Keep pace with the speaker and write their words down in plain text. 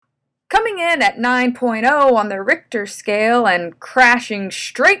Coming in at 9.0 on the Richter scale and crashing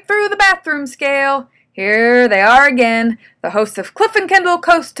straight through the bathroom scale, here they are again, the hosts of Cliff and Kendall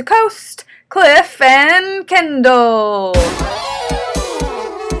Coast to Coast, Cliff and Kendall.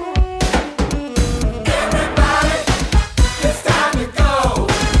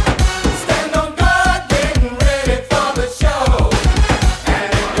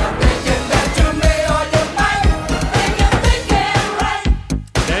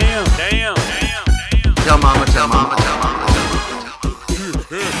 Tell mama.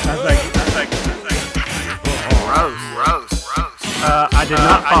 Roast. I did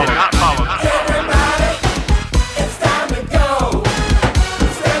not follow. Everybody, it's time to go.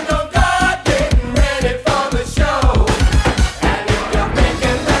 Stand on guard, getting ready for the show. And if you're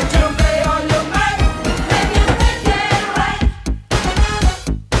thinking that you may or you might, then you're thinking right.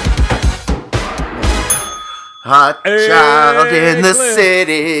 Hot child in the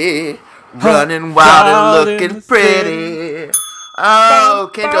city, running wild and looking pretty.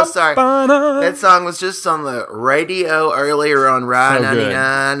 Oh, Kendall, sorry. That song was just on the radio earlier on Rye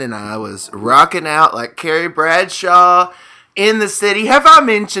 99, and I was rocking out like Carrie Bradshaw in the city. Have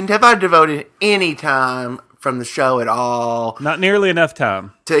I devoted any time from the show at all? Not nearly enough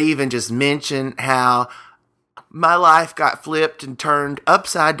time. To even just mention how my life got flipped and turned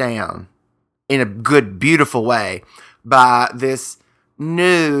upside down in a good, beautiful way by this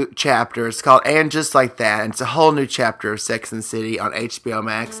new chapter. It's called And Just Like That, and it's a whole new chapter of Sex and the City on HBO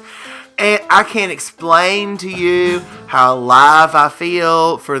Max. And I can't explain to you how live I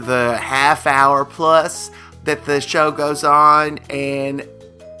feel for the half hour plus that the show goes on, and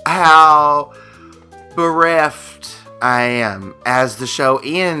how bereft I am as the show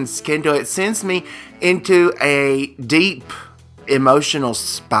ends. Kendall, it sends me into a deep emotional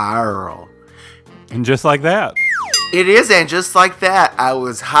spiral. And just like that. It is, and just like that, I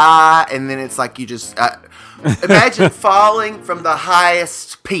was high, and then it's like you just imagine falling from the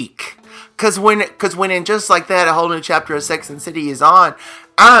highest peak. Because when in Just Like That, a whole new chapter of Sex and the City is on,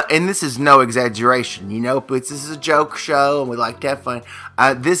 and this is no exaggeration, but this is a joke show, and we like to have fun.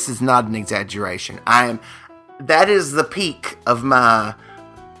 This is not an exaggeration. That is the peak of my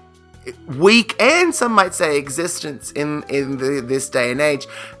week, and some might say existence in this day and age.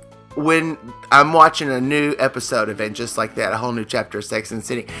 When I'm watching a new episode of And Just Like That, a whole new chapter of Sex and the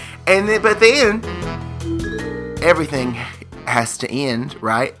City. But then everything has to end,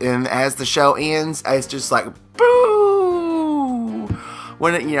 right? And as the show ends, it's just like, boo!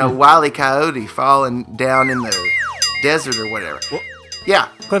 When, Wile E. Coyote falling down in the desert or whatever. Well, yeah.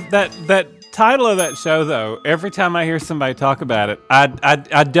 Cliff, that title of that show, though, every time I hear somebody talk about it, I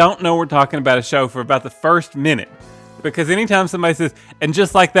don't know we're talking about a show for about the first minute. Because anytime somebody says, and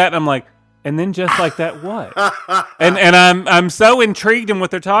just like that, I'm like, and then just like that what? and I'm so intrigued in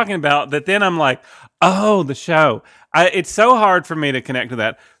what they're talking about that then I'm like, oh, the show. It's so hard for me to connect to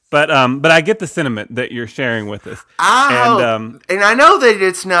that. But I get the sentiment that you're sharing with us. And I know that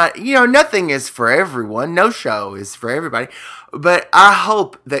it's not, nothing is for everyone. No show is for everybody. But I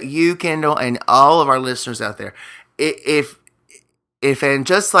hope that you, Kendall, and all of our listeners out there, if And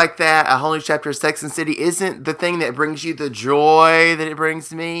Just Like That, a whole new chapter of Sex and the City isn't the thing that brings you the joy that it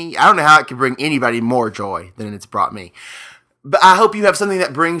brings me. I don't know how it can bring anybody more joy than it's brought me. But I hope you have something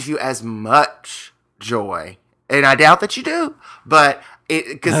that brings you as much joy. And I doubt that you do. But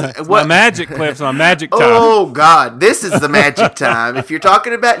it's my magic, Cliff. It's my magic time. Oh, God. This is the magic time. If you're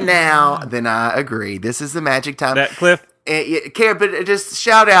talking about now, then I agree. This is the magic time. That, Cliff. But just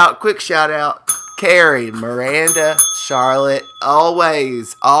quick shout out. Carrie, Miranda, Charlotte,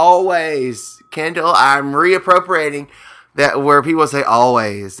 always, Kendall, I'm reappropriating that where people say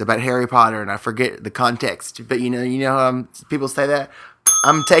always about Harry Potter, and I forget the context, but you know people say that?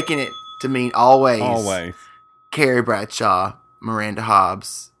 I'm taking it to mean always. Always. Carrie Bradshaw, Miranda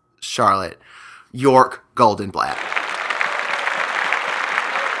Hobbs, Charlotte, York Goldenblatt.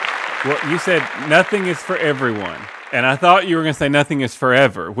 Well, you said nothing is for everyone. And I thought you were going to say nothing is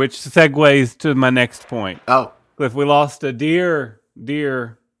forever, which segues to my next point. Oh. Cliff, we lost a dear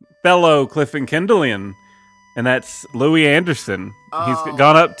fellow Cliff and Kendallian, and that's Louis Anderson. Oh. He's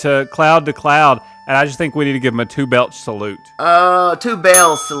gone up to cloud, and I just think we need to give him a 2-belt salute. Oh,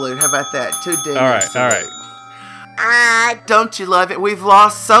 2-bell salute. How about that? 2 dingers. All right. Don't you love it? We've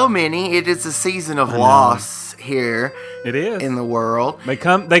lost so many. It is a season of loss here. It is. In the world. They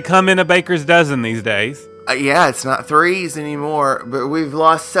come in a baker's dozen these days. Yeah, it's not 3s anymore, but we've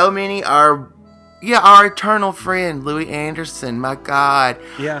lost so many. Our eternal friend, Louis Anderson, my God.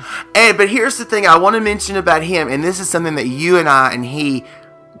 Yeah. But here's the thing I want to mention about him, and this is something that you and I and he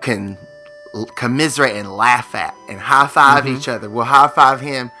can commiserate and laugh at and high-five each other. We'll high-five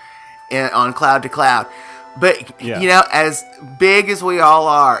him on Cloud to Cloud. But, Yeah. you know, as big as we all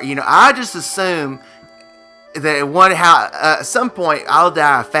are, you know, I just assume that at some point I'll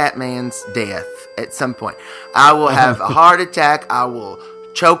die a fat man's death. At some point, I will have a heart attack. I will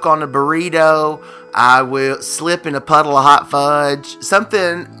choke on a burrito. I will slip in a puddle of hot fudge.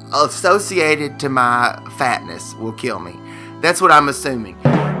 Something associated to my fatness will kill me. That's what I'm assuming.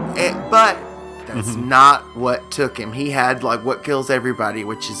 But that's not what took him. He had like what kills everybody,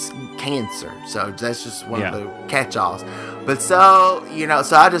 which is cancer. So that's just one of the catch-alls. But so, you know,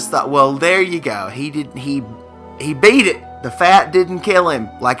 so I just thought, well, there you go. He beat it. The fat didn't kill him.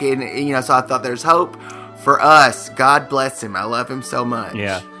 Like, you know, so I thought there's hope for us. God bless him. I love him so much.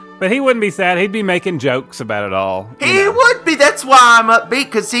 Yeah. But he wouldn't be sad. He'd be making jokes about it all. He would be. That's why I'm upbeat,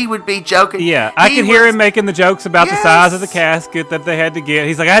 because he would be joking. Yeah, I could hear him making the jokes about the size of the casket that they had to get.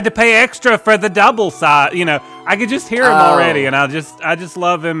 He's like, I had to pay extra for the double size. You know, I could just hear him already, and I just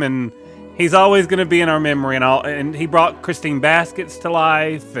love him, and he's always going to be in our memory. And he brought Christine Baskets to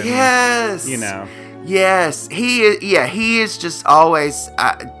life. And, yes. You know. Yes, he is just always,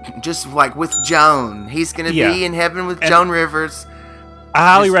 just like with Joan. He's going to be in heaven with Joan Rivers. I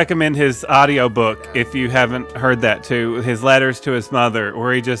highly recommend his audiobook if you haven't heard that too. His letters to his mother,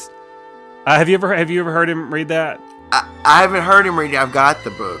 where he just have you ever heard him read that? I haven't heard him read it. I've got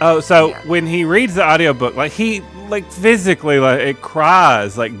the book. Oh, so when he reads the audiobook, like he physically it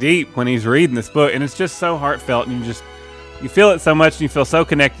cries like deep when he's reading this book, and it's just so heartfelt, and you feel it so much, and you feel so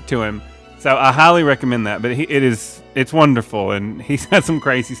connected to him. So I highly recommend that. But it's wonderful, and he's had some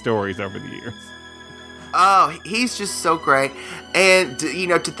crazy stories over the years. Oh, he's just so great. And, you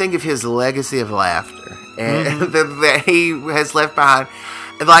know, to think of his legacy of laughter and that he has left behind,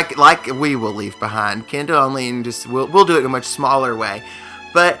 like we will leave behind. Kendall only, and just we'll do it in a much smaller way.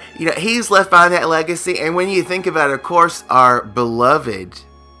 But, you know, he's left behind that legacy. And when you think about it, of course, our beloved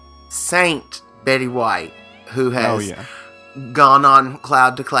Saint Betty White, who has gone on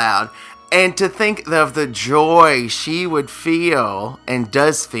Cloud to Cloud. And to think of the joy she would feel, and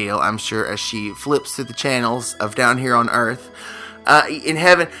does feel, I'm sure, as she flips through the channels of Down Here on Earth, in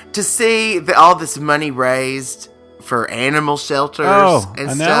heaven, to see all this money raised for animal shelters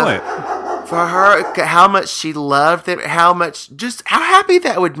and stuff. For her, how much she loved it, how happy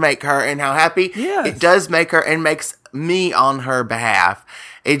that would make her, and how happy it does make her, and makes me on her behalf.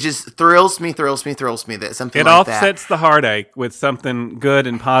 It just thrills me that something like that. It offsets the heartache with something good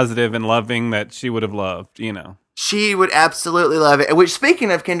and positive and loving that she would have loved, you know. She would absolutely love it. Which,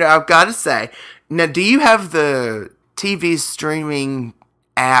 speaking of Kendra, I've got to say, now, do you have the TV streaming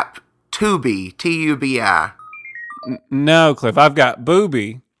app Tubi, Tubi? No, Cliff. I've got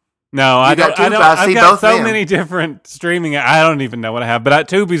Booby. No, I don't. I've got so many different streaming. I don't even know what I have, but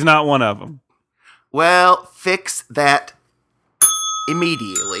Tubi's not one of them. Well, fix that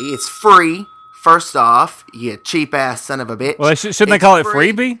immediately. It's free. First off, you cheap ass son of a bitch. Well, shouldn't they call it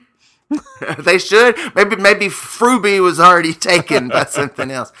Freebie? They should. Maybe Fruby was already taken by something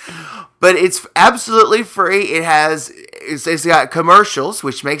else. But it's absolutely free. It's got commercials,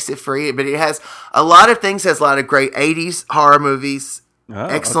 which makes it free. But it has a lot of things. Has a lot of great 80s horror movies.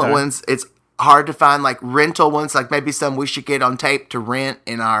 Excellent ones. It's hard to find like rental ones, like maybe some we should get on tape to rent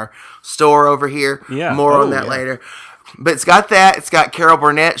in our store over here. Yeah. More on that later. But it's got that. It's got Carol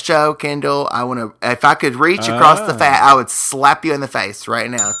Burnett show, Kendall. If I could reach across the fat, I would slap you in the face right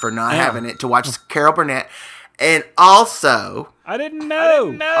now for not having it to watch Carol Burnett. And also, I didn't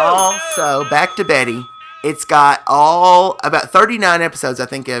know. Also, back to Betty. It's got about 39 episodes, I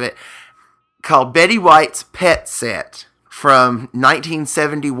think, of it, called Betty White's Pet Set from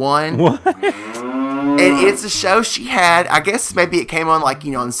 1971. What? And it's a show she had. I guess maybe it came on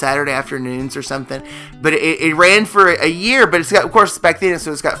on Saturday afternoons or something. But it ran for a year. But it's got, of course, back then,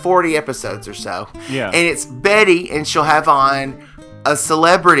 so it's got 40 episodes or so. Yeah. And it's Betty, and she'll have on a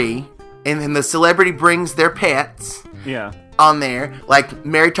celebrity, and then the celebrity brings their pets. Yeah. On there, like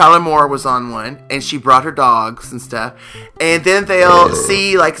Mary Tyler Moore was on one, and she brought her dogs and stuff. And then they'll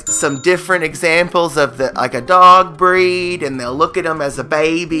see like some different examples of a dog breed, and they'll look at them as a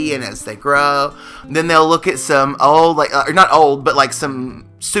baby and as they grow. And then they'll look at some old, not old, but like some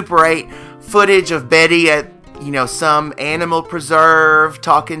Super 8 footage of Betty at some animal preserve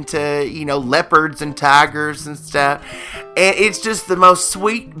talking to leopards and tigers and stuff. And it's just the most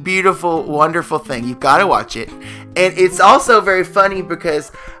sweet, beautiful, wonderful thing. You've got to watch it. And it's also very funny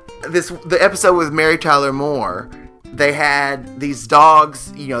because the episode with Mary Tyler Moore, they had these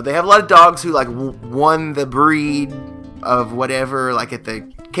dogs, they have a lot of dogs who won the breed of whatever, at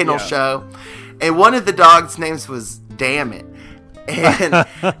the kennel show. And one of the dogs' names was Damn It. And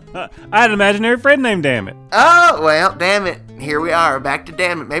I had an imaginary friend named Dammit. oh, well, damn it. Here we are, back to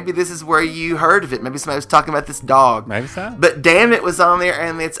Damn It. Maybe this is where you heard of it. Maybe somebody was talking about this dog. Maybe so. But Damn It was on there,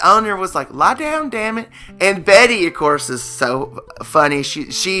 and its owner was like, lie down, damn it. And Betty, of course, is so funny. She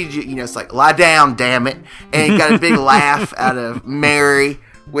it's like, lie down, damn it. And he got a big laugh out of Mary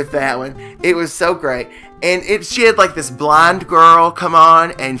with that one. It was so great. And she had like this blind girl come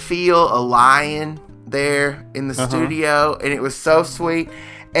on and feel a lion there in the studio, and it was so sweet.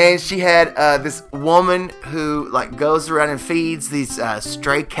 And she had this woman who like goes around and feeds these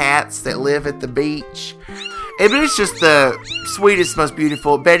stray cats that live at the beach. It was just the sweetest, most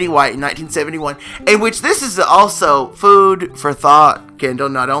beautiful. Betty White in 1971, in which this is also food for thought, Kendall.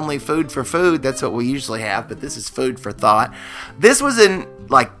 Not only food for food, that's what we usually have, but this is food for thought. This was in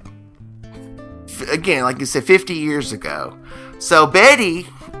like, again, like you said, 50 years ago. So Betty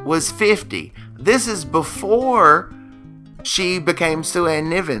was 50. This is before she became Sue Ann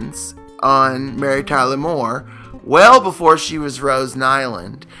Nivens on Mary Tyler Moore, well before she was Rose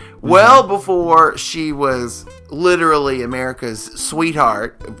Nyland, well before she was literally America's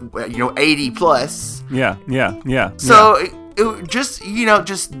sweetheart, 80 plus. Yeah. So it just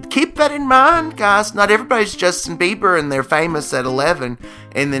keep that in mind, guys. Not everybody's Justin Bieber and they're famous at 11,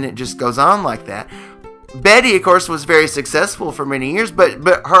 and then it just goes on like that. Betty, of course, was very successful for many years, but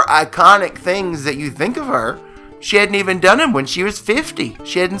her iconic things that you think of her, she hadn't even done them when she was 50.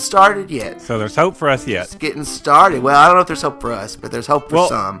 She hadn't started yet. So there's hope for us yet. It's getting started. Well, I don't know if there's hope for us, but there's hope for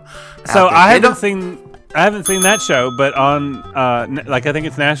some. So out there. I haven't seen that show, but on I think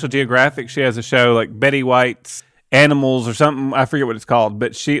it's National Geographic. She has a show like Betty White's Animals or something. I forget what it's called,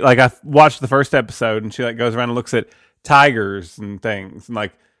 but she I watched the first episode, and she like goes around and looks at tigers and things, and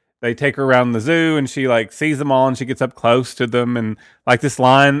like they take her around the zoo, and she like sees them all, and she gets up close to them, and like this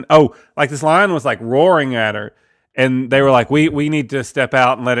lion was like roaring at her. And they were like, we need to step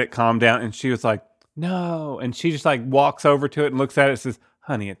out and let it calm down. And she was like, no. And she just like walks over to it and looks at it and says,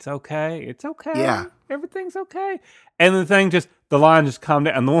 honey, it's okay. It's okay. Yeah. Everything's okay. And the lion just calmed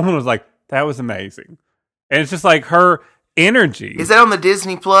down. And the woman was like, that was amazing. And it's just like her energy. Is that on the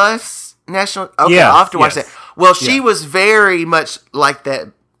Disney Plus National? Okay, Yes, I'll have to watch yes. that. Well, she was very much like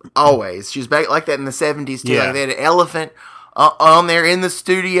that always. She was back like that in the 70s too. Yeah. Like they had an elephant on there in the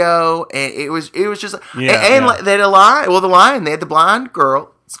studio, and it was just like they had a lion. Well, the lion, they had the blind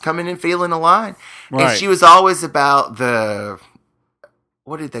girl coming and feeling a lion, Right. and she was always about the,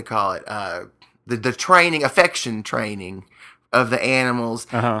 what did they call it? The training, affection training of the animals,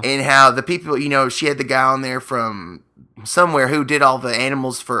 and how the people, she had the guy on there from somewhere who did all the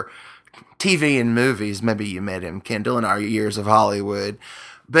animals for TV and movies. Maybe you met him, Kendall, in our years of Hollywood.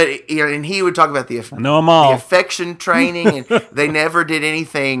 But and he would talk about the know 'em all. the affection training, and they never did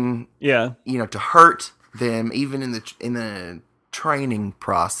anything, Yeah. to hurt them, even in the training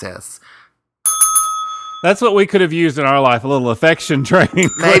process. That's what we could have used in our life, a little affection training.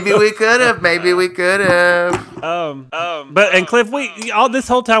 Maybe we could have. But Cliff, all this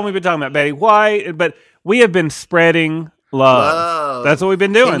whole time we've been talking about Betty White, but we have been spreading love. That's what we've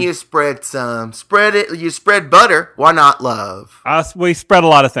been doing. Can you spread some? Spread it. You spread butter. Why not love? We spread a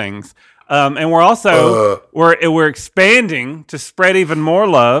lot of things, and we're also we're expanding to spread even more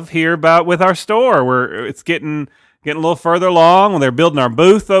love here with our store. It's getting a little further along. They're building our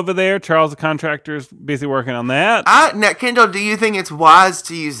booth over there. Charles, the contractor's busy working on that. Now, Kendall, do you think it's wise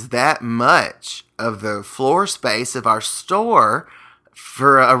to use that much of the floor space of our store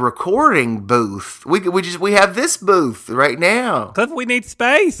for a recording booth? We have this booth right now. Cliff, we need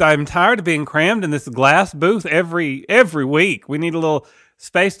space. I'm tired of being crammed in this glass booth every week. We need a little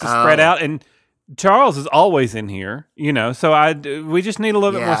space to spread out, and Charles is always in here, so we just need a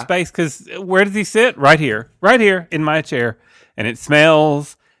little bit more space, because where does he sit? Right here in my chair, and it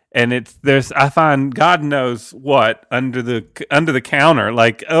smells, and I find God knows what under the counter,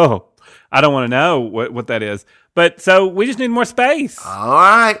 like, oh, I don't want to know what that is. But so we just need more space. All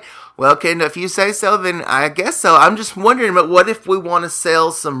right. Well, Kendall, if you say so, then I guess so. I'm just wondering, but what if we want to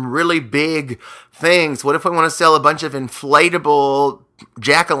sell some really big things? What if we want to sell a bunch of inflatable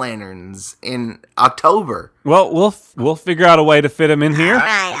jack-o'-lanterns in October? Well, we'll figure out a way to fit them in here. All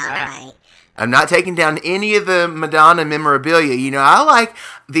right. I'm not taking down any of the Madonna memorabilia. I like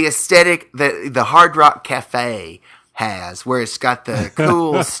the aesthetic that the Hard Rock Cafe has, where it's got the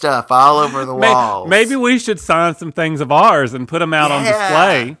cool stuff all over the walls. Maybe we should sign some things of ours and put them out on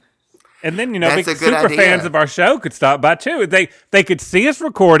display. And then, That's big a good super idea. fans of our show could stop by too. They could see us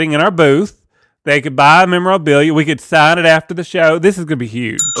recording in our booth. They could buy memorabilia. We could sign it after the show. This is going to be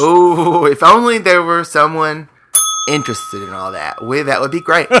huge. Oh, if only there were someone interested in all that. That would be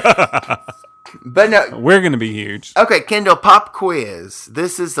great. But no. We're going to be huge. Okay, Kendall, pop quiz.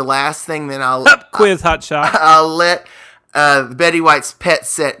 This is the last thing that I'll Quiz hot shot. I'll let Betty White's pet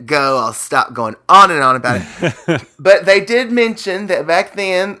set go. I'll stop going on and on about it. But they did mention that back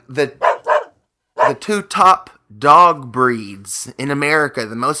then the two top dog breeds in America,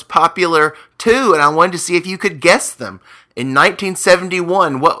 the most popular two, and I wanted to see if you could guess them. In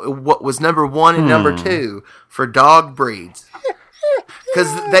 1971, what was number one and number two for dog breeds?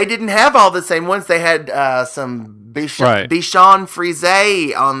 Because they didn't have all the same ones. They had some Bichon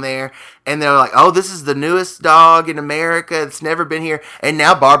Frise on there. And they're like, oh, this is the newest dog in America. It's never been here. And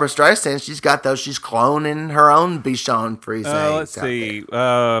now Barbara Streisand, she's got those. She's cloning her own Bichon Frise. Let's see.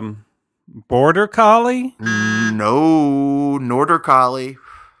 Border Collie? No. Norder Collie.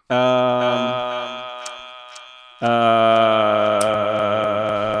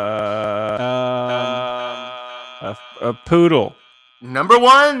 A poodle. Number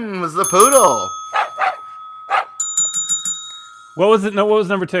one was the poodle. What was it? No, what was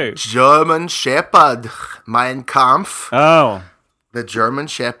number two? German Shepherd. Mein Kampf. Oh, The German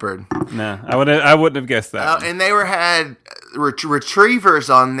Shepherd. no, I wouldn't have guessed that. And they had retrievers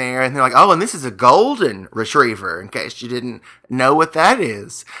on there, and they're like, oh, and this is a golden retriever, in case you didn't know what that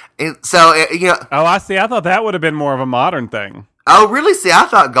is. And so, Oh, I see. I thought that would have been more of a modern thing. oh, really? See, I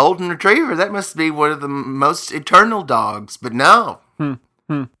thought golden retriever, that must be one of the most eternal dogs, but no.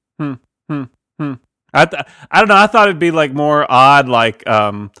 I don't know. I thought it'd be like more odd, like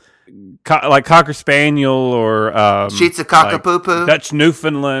like Cocker Spaniel or Shih-Tzu Cockapoo-Poo. Dutch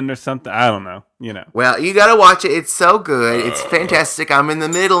Newfoundland or something. I don't know. You know. Well, you gotta watch it. It's so good. It's fantastic. I'm in the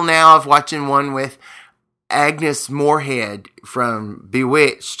middle now of watching one with Agnes Moorehead from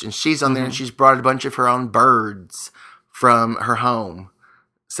Bewitched, and she's on there, and she's brought a bunch of her own birds from her home.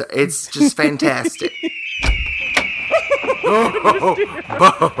 So it's just fantastic.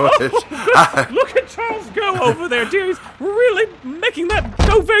 Look at Charles go over there, dear. He's really making that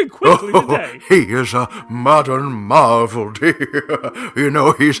go very quickly today. He is a modern marvel, dear. You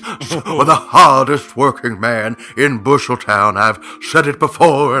know, he's the hardest working man in Busheltown. I've said it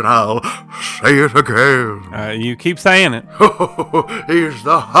before, and I'll say it again. You keep saying it. He's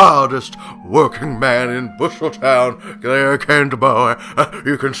the hardest working man in Busheltown. There, Kent boy.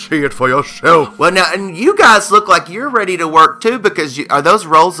 You can see it for yourself. Well, now, and you guys look like you're ready to work, too, because are those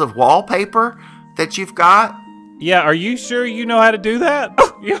rolls of wallpaper that you've got? Yeah, are you sure you know how to do that?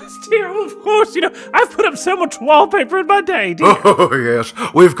 Oh, yes, dear, of course. You know, I've put up so much wallpaper in my day, dear. Oh, yes.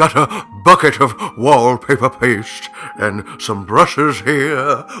 We've got a bucket of wallpaper paste and some brushes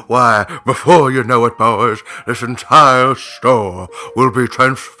here. Why, before you know it, boys, this entire store will be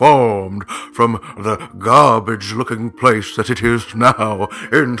transformed from the garbage-looking place that it is now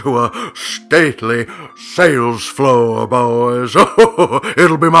into a stately sales floor, boys. Oh,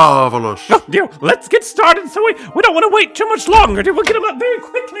 it'll be marvelous. Oh, dear, let's get started so we don't want to wait too much longer, dear. We'll get them up very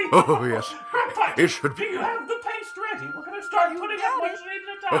quickly. Oh, yes. Grandpa, It should do you have the paste ready? We're going to start putting up one sheet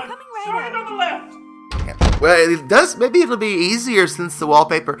at a time. Starting on the left. Well, it does. Maybe it'll be easier since the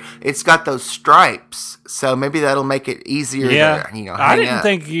wallpaper, it's got those stripes. So maybe that'll make it easier Yeah, to, I hang didn't up.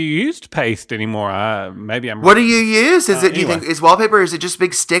 think you used paste anymore. Maybe I'm. What do you use? Is it? Do you anyway. think is wallpaper? Is it just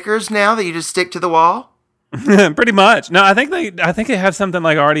big stickers now that you just stick to the wall? Pretty much. No, I think they have something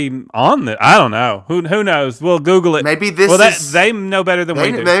like already on the. I don't know. Who knows? We'll Google it. Maybe this well, is- they know better than we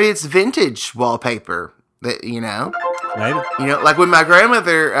Maybe, do. maybe it's vintage wallpaper. That Maybe. like when my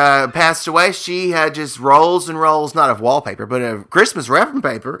grandmother passed away, she had just rolls and rolls, not of wallpaper, but of Christmas wrapping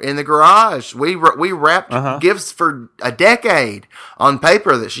paper in the garage. We wrapped gifts for a decade on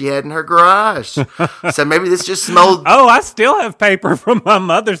paper that she had in her garage. So maybe this just some old. Oh, I still have paper from my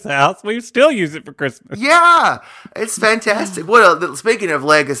mother's house. We still use it for Christmas. Yeah, it's fantastic. Speaking of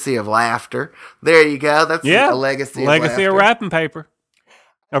legacy of laughter, there you go. That's Yeah, a legacy. legacy of of laughter. wrapping paper,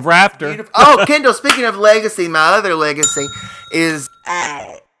 of Raptor. Oh, Kendall, speaking of legacy, my other legacy is,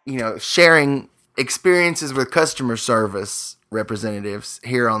 sharing experiences with customer service representatives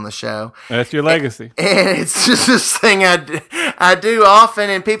here on the show. That's your legacy. And it's just this thing I do often,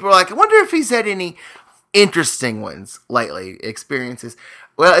 and people are like, I wonder if he's had any interesting ones lately, experiences.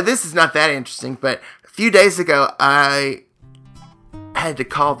 Well, this is not that interesting, but a few days ago, I had to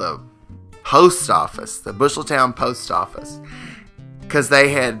call the post office, the Busheltown post office, because they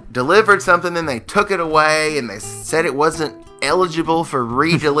had delivered something, then they took it away, and they said it wasn't eligible for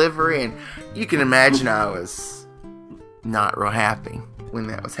redelivery, and you can imagine I was not real happy when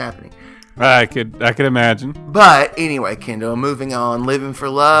that was happening. I could imagine. But anyway, Kendall, moving on, living for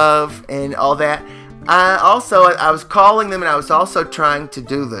love and all that. I was calling them, and I was also trying to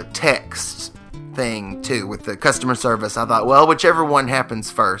do the text thing too with the customer service. I thought, well, whichever one happens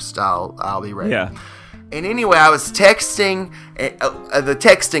first, I'll be ready. Yeah. And anyway, I was texting. The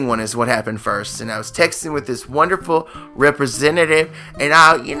texting one is what happened first, and I was texting with this wonderful representative. And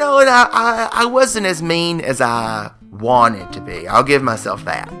I wasn't as mean as I wanted to be. I'll give myself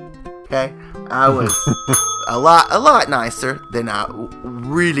that. Okay, I was a lot nicer than I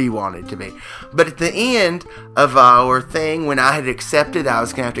really wanted to be. But at the end of our thing, when I had accepted I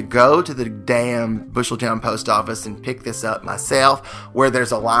was going to have to go to the damn Busheltown post office and pick this up myself, where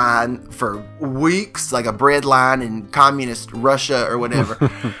there's a line for weeks, like a bread line in communist Russia or whatever.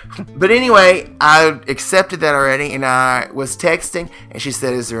 But anyway, I accepted that already, and I was texting, and she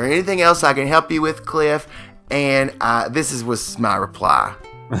said, "Is there anything else I can help you with, Cliff?" And was my reply.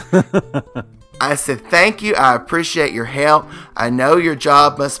 I said, "Thank you. I appreciate your help. I know your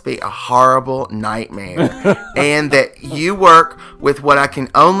job must be a horrible nightmare and that you work with what I can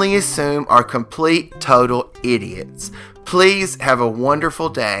only assume are complete, total idiots. Please have a wonderful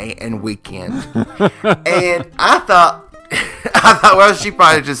day and weekend." And I thought, well, she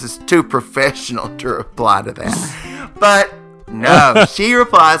probably just is too professional to reply to that. But no, she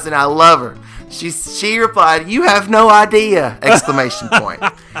replies, and I love her. She replied, "You have no idea!" Exclamation point.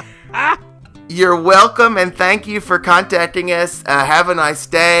 "You're welcome, and thank you for contacting us. Have a nice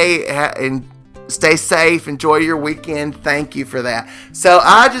day, and stay safe. Enjoy your weekend. Thank you for that." So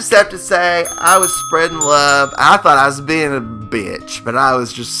I just have to say, I was spreading love. I thought I was being a bitch, but I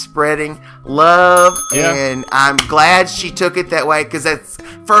was just spreading love, and I'm glad she took it that way, because that's,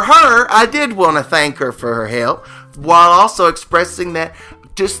 for her, I did want to thank her for her help, while also expressing that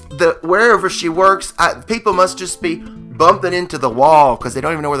just wherever she works, people must just be bumping into the wall because they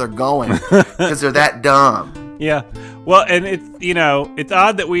don't even know where they're going because they're that dumb. Yeah. Well, and it's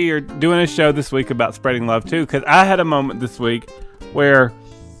odd that we are doing a show this week about spreading love too, because I had a moment this week where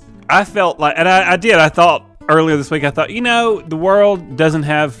I felt like, and I thought earlier this week, I thought, the world doesn't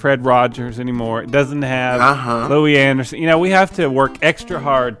have Fred Rogers anymore. It doesn't have Louis Anderson. We have to work extra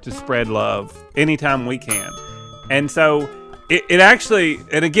hard to spread love anytime we can. And so it actually,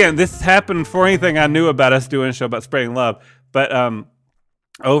 and again, this happened before anything I knew about us doing a show about spreading love, but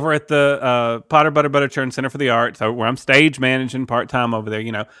over at the Potter Butter Churn Center for the Arts, where I'm stage managing part-time over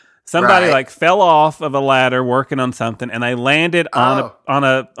there, somebody fell off of a ladder working on something, and they landed on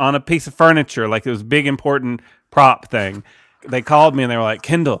a piece of furniture, like it was a big important prop thing. They called me and they were like,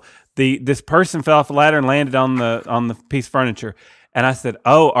 "Kendall, this person fell off a ladder and landed on the piece of furniture." And I said,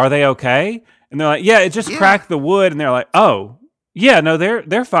 "Oh, are they okay?" And they're like, "Yeah, it just cracked the wood." And they're like, "Oh, yeah, no,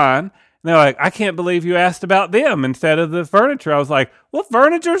 they're fine." And they're like, "I can't believe you asked about them instead of the furniture." I was like, "Well,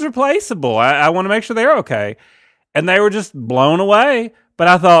 furniture's replaceable. I want to make sure they're okay." And they were just blown away. But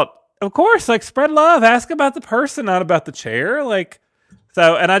I thought, of course, spread love. Ask about the person, not about the chair.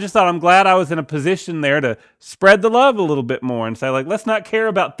 And I just thought, I'm glad I was in a position there to spread the love a little bit more and say, let's not care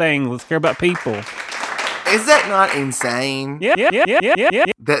about things. Let's care about people. Is that not insane? Yeah.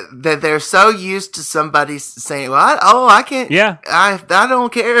 That they're so used to somebody saying, "Well, I can't. Yeah. I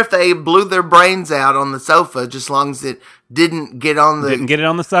don't care if they blew their brains out on the sofa, just as long as it didn't get it on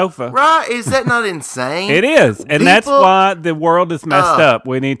the sofa." Right? Is that not insane? It is, and that's why the world is messed up.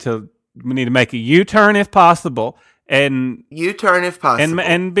 We need to make a U-turn if possible, and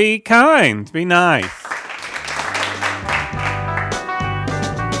and be kind, be nice.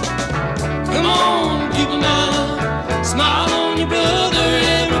 Come on, people now, smile on your brother,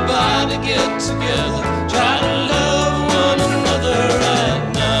 everybody get together, try to love one another right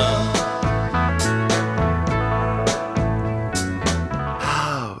now.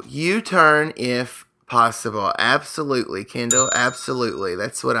 Oh, U-turn if possible. Absolutely, Kendall, absolutely.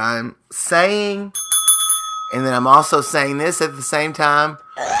 That's what I'm saying. And then I'm also saying this at the same time.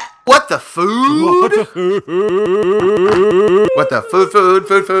 What the food? What the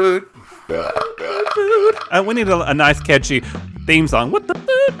food? We need a nice catchy theme song. What the food?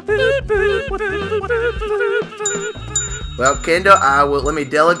 Well, Kendall, let me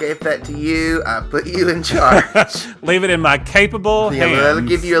delegate that to you. I put you in charge. Leave it in my capable hands. I'll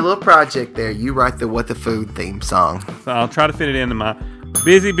give you a little project there. You write the What the Food theme song. So I'll try to fit it into my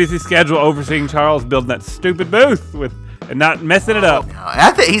busy schedule, overseeing Charles building that stupid booth and not messing it up. No,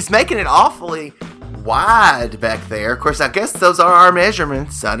 I think he's making it awfully wide back there. Of course, I guess those are our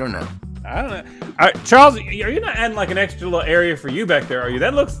measurements. I don't know. Charles, are you not adding an extra little area for you back there, are you?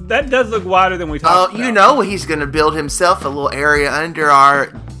 That does look wider than we talked about. He's going to build himself a little area under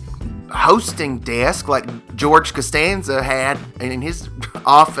our hosting desk like George Costanza had in his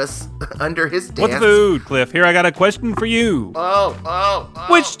office under his desk. What's food, Cliff? Here, I got a question for you. Oh.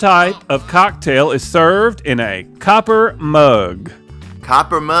 Which type of cocktail is served in a copper mug?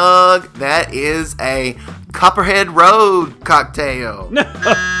 copper mug. That is a Copperhead Road cocktail.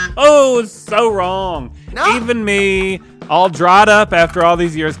 Oh, it's so wrong. No. Even me, all dried up after all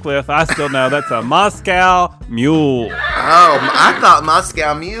these years, Cliff, I still know that's a Moscow Mule. Oh, I thought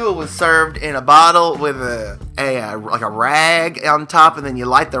Moscow Mule was served in a bottle with a like a rag on top, and then you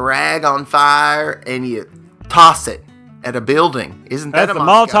light the rag on fire and you toss it at a building. Isn't that That's a a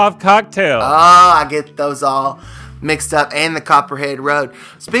Moscow? Molotov cocktail. Oh, I get those all mixed up. And the Copperhead Road.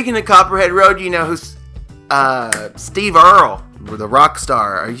 Speaking of Copperhead Road, you know who's Steve Earle, the rock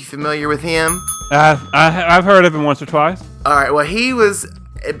star. Are you familiar with him? I've heard of him once or twice. All right. Well, he was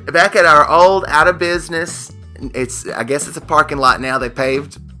back at our old out of business. I guess it's a parking lot now. They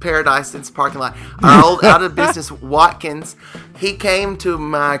paved Paradise. It's a parking lot. Our old out of business Watkins. He came to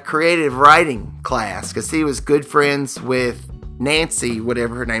my creative writing class because he was good friends with Nancy,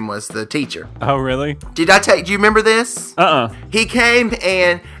 whatever her name was, the teacher. Oh, really? Do you remember this? He came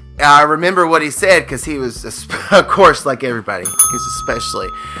and I remember what he said because he was, of course, like everybody, he was especially,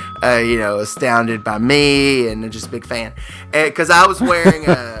 astounded by me and just a big fan. Because I was wearing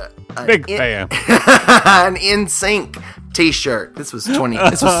an NSYNC t-shirt.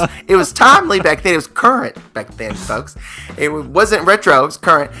 It was timely back then. It was current back then, folks. It wasn't retro. It was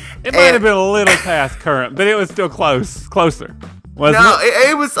current. It might have been a little past current, but it was still closer. Wasn't No, it?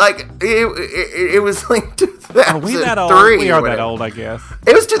 it was like it was like 2003. Are we that old? We are that old, I guess.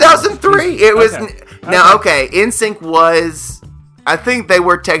 It was 2003. It was Okay. now okay. NSYNC was, I think they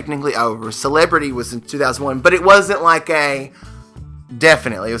were technically over. Celebrity was in 2001, but it wasn't like a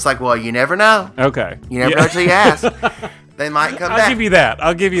definitely. It was like, well, you never know. Okay. You never know until you ask. They might come back.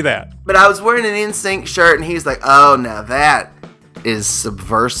 I'll give you that. But I was wearing an NSYNC shirt, and he's like, "Oh, now that is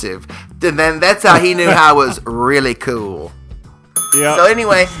subversive." And then that's how he knew how I was really cool. Yeah. So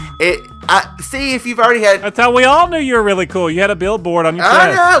anyway, see if you've already had. That's how we all knew you were really cool. You had a billboard on your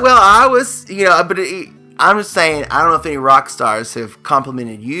chest. know. Well, I was, but I'm just saying, I don't know if any rock stars have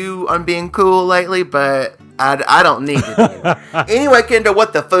complimented you on being cool lately, but I don't need it anymore. Anyway, Kendall,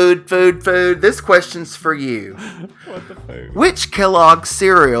 what the food? This question's for you. What the food? Which Kellogg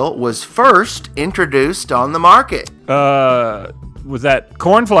cereal was first introduced on the market? Was that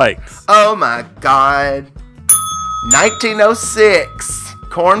cornflakes? Oh my God. 1906.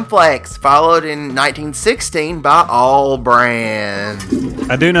 Cornflakes, followed in 1916 by All Brand.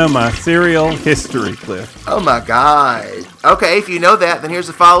 I do know my cereal history, Cliff. Oh my God. Okay, if you know that, then here's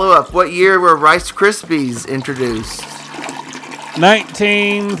a follow-up. What year were Rice Krispies introduced?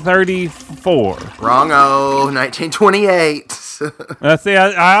 1934. Wrong-o, 1928. See,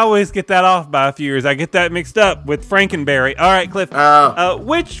 I always get that off by a few years. I get that mixed up with Frankenberry. All right, Cliff.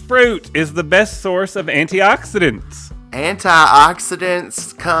 Which fruit is the best source of antioxidants?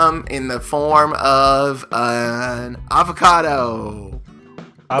 Antioxidants come in the form of an avocado.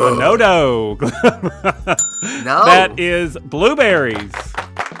 Avocado. No. That is blueberries.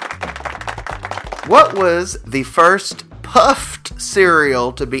 What was the first puffed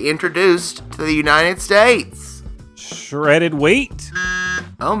cereal to be introduced to the United States? Shredded wheat.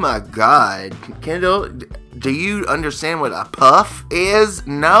 Oh my God. Kendall, do you understand what a puff is?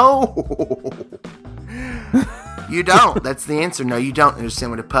 No. You don't. That's the answer. No, you don't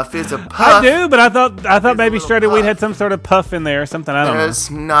understand what a puff is. A puff. I do, but I thought maybe little shredded wheat puff. had some sort of puff in there or something. I don't know. That's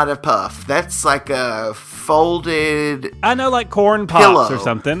not a puff. That's like a folded I know, like corn pops Pillow. or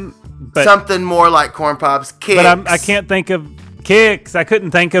something. But something more like corn pops. Kicks. But I can't think of Kicks. I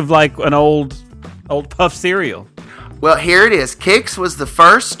couldn't think of like an old puff cereal. Well, here it is. Kix was the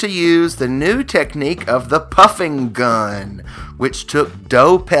first to use the new technique of the puffing gun, which took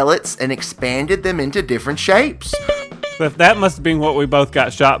dough pellets and expanded them into different shapes. But that must have been what we both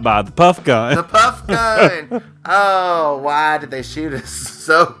got shot by, the puff gun. The puff gun. Oh, why did they shoot us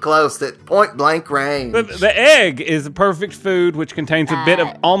so close at point blank range? The egg is a perfect food which contains a bit of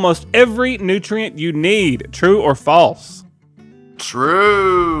almost every nutrient you need. True or false?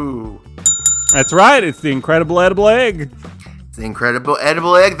 True. That's right. It's the incredible edible egg. It's the incredible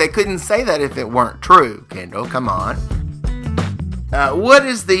edible egg. They couldn't say that if it weren't true, Kendall. Come on. What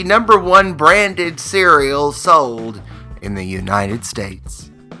is the #1 branded cereal sold in the United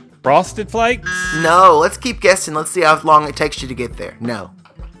States? Frosted Flakes? No, let's keep guessing. Let's see how long it takes you to get there. No.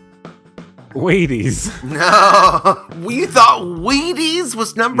 Wheaties. No. You thought Wheaties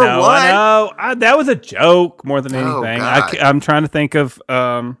was number No, one? I know. That was a joke more than Oh, anything. God. I'm trying to think of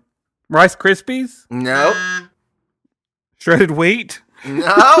Rice Krispies? No. Shredded wheat?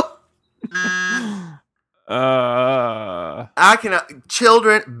 No. Uh,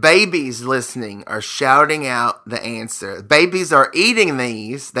 Babies listening are shouting out the answer. Babies are eating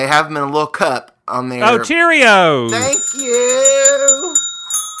these. They have them in a little cup on their. Cheerios! Thank you.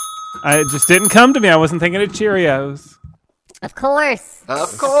 It just didn't come to me. I wasn't thinking of Cheerios. Of course.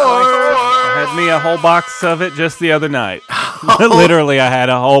 Of course. I had me a whole box of it just the other night. Literally, I had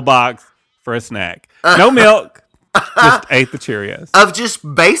a whole box for a snack. No milk. Just ate the Cheerios. Of just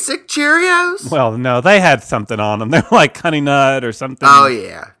basic Cheerios? Well, no, they had something on them. They were like Honey Nut or something. Oh,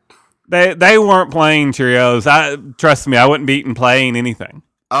 yeah. They weren't plain Cheerios. Trust me, I wouldn't be eating plain anything.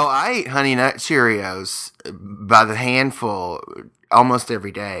 Oh, I eat Honey Nut Cheerios by the handful almost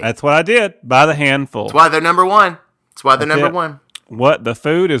every day. That's what I did, by the handful. That's why they're number one. That's why they're number it. one. What the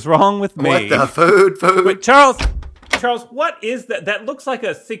food is wrong with me? What the food? Wait, Charles, what is that? That looks like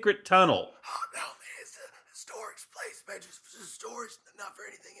a secret tunnel. Oh, no, man. It's a storage place, man. Just storage, not for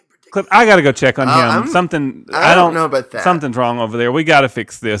anything in particular. Cliff, I gotta go check on him. I don't know about that. Something's wrong over there. We gotta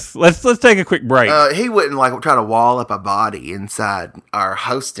fix this. Let's take a quick break. He wouldn't like try to wall up a body inside our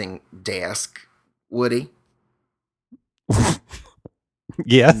hosting desk, would he?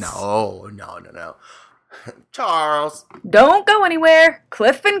 Yes. No. Charles. Don't go anywhere.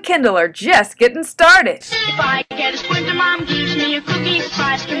 Cliff and Kendall are just getting started. If I get a splinter, Mom gives me a cookie. If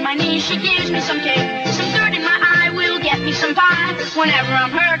I skin my knee, she gives me some cake. Some dirt in my eye will get me some pie. Whenever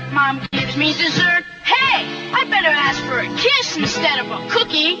I'm hurt, Mom gives me dessert. Hey, I better ask for a kiss instead of a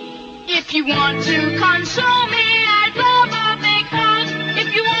cookie. If you want to console me, I'd love a big hug.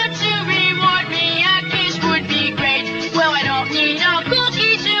 If you want to reward me, a kiss would be great. Well, I don't need a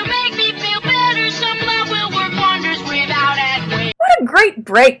cookie to make me feel better. Some love will work wonders without it. Wait. What a great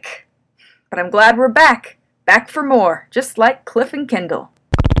break. But I'm glad we're back. Back for more, just like Cliff and Kendall.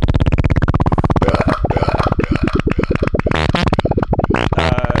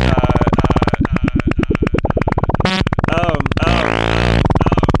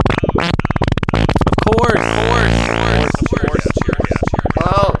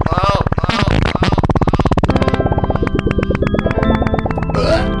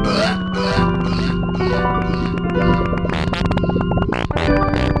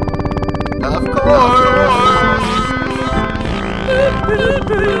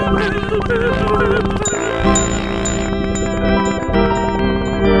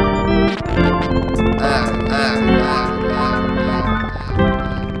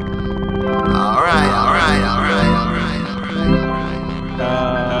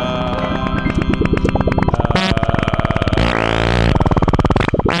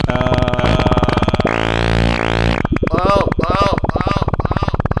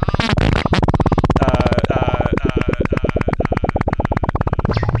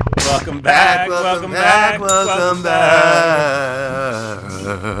 Welcome back.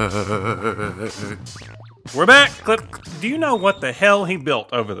 We're back. Cliff, do you know what the hell he built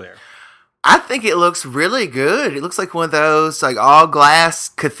over there? I think it looks really good. It looks like one of those like all glass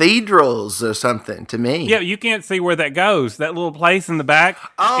cathedrals or something to me. Yeah, you can't see where that goes. That little place in the back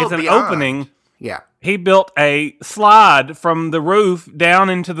is an beyond. opening. Yeah. He built a slide from the roof down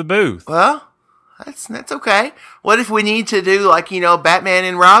into the booth. Well, that's okay. What if we need to do like, Batman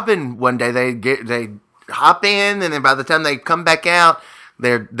and Robin one day? They hop in, and then by the time they come back out,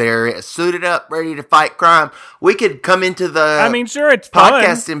 they're suited up, ready to fight crime. We could come into the sure, it's fun.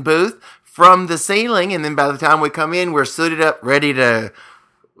 podcasting booth from the ceiling, and then by the time we come in, we're suited up, ready to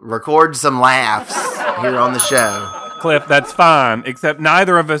record some laughs here on the show. Cliff, that's fine, except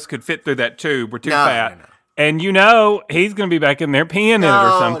neither of us could fit through that tube. We're too fat. No. And he's going to be back in there peeing in it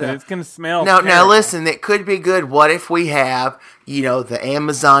or something. No. It's going to smell Now terrible. listen, it could be good. What if we have, the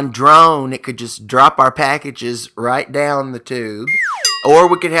Amazon drone? It could just drop our packages right down the tube. Or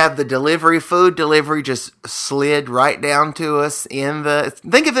we could have the food delivery just slid right down to us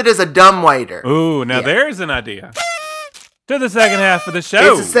think of it as a dumbwaiter. Ooh, now there's an idea. To the second half of the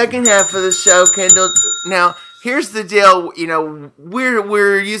show. It's the second half of the show, Kendall. Now, here's the deal.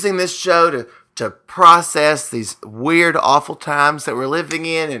 We're using this show to process these weird, awful times that we're living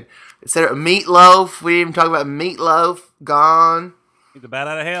in. And instead of Meatloaf, we didn't even talk about Meatloaf. Gone. He's a bat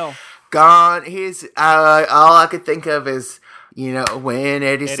out of hell. Gone. He's all I could think of is, when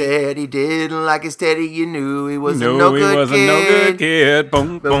Eddie said he didn't like his Teddy, you knew he wasn't no good kid.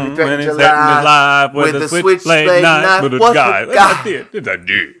 Boom, But boom. we threatened And he's your setting his life with with a a switchblade knife. But What a guy. the guy? I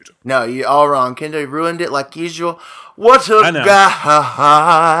did. No, you're all wrong. Kendall ruined it like usual. What I a know.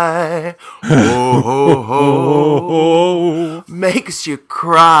 guy. Oh, ho, ho. Oh, Makes you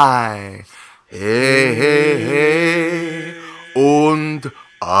cry. Hey, hey, hey. Und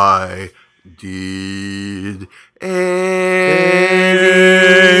I did.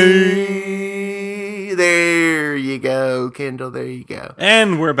 Eddie. There you go, Kendall. There you go.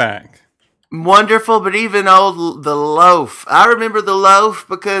 and we're back. Wonderful, but even the loaf. I remember the loaf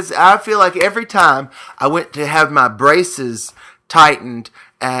because I feel like every time I went to have my braces tightened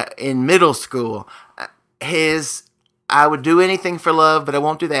in middle school. His "I would do anything for love, but I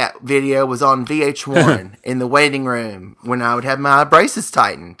won't do that" video was on VH1 in the waiting room when I would have my braces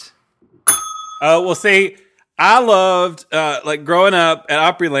tightened. Well, see, I loved like growing up at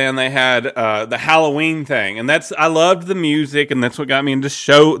Opryland. They had the Halloween thing, and I loved the music, and that's what got me into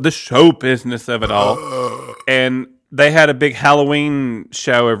the show business of it all. And they had a big Halloween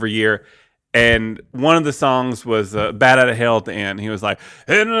show every year, and one of the songs was "Bat Out of Hell" at the end. He was like,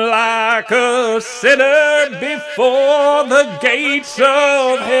 "And like a sinner before the gates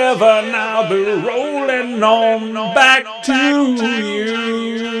of heaven, I'll be rolling on back to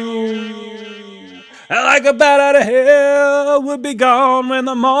you. And like a bat out of hell would be gone when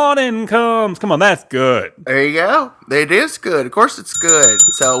the morning comes." Come on, that's good. There you go. It is good. Of course, it's good.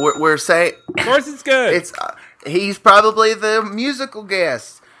 So we're saying, Of course, it's good. it's he's probably the musical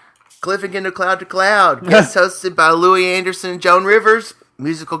guest. Cliff and Kendall, Cloud to Cloud, guest hosted by Louis Anderson and Joan Rivers.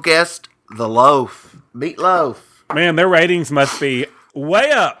 Musical guest, The Loaf, Meatloaf. Man, their ratings must be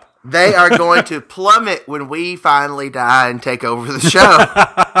way up. They are going to plummet when we finally die and take over the show.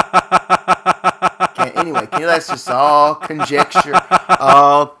 Anyway, that's just all conjecture,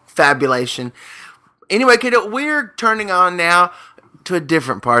 all fabulation. Anyway, kiddo, we're turning on now to a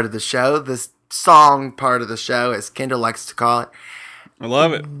different part of the show, this song part of the show, as Kendall likes to call it. I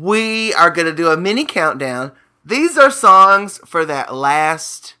love it. We are going to do a mini countdown. These are songs for that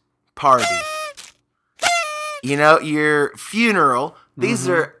last party. You know, your funeral. These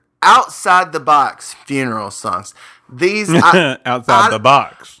are outside the box funeral songs. These Outside the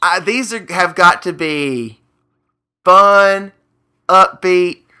box. These have got to be fun,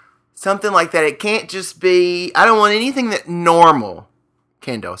 upbeat, something like that. It can't just be. I don't want anything that normal,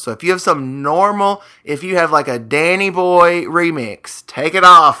 Kendall. So if you have some normal, if you have like a Danny Boy remix, take it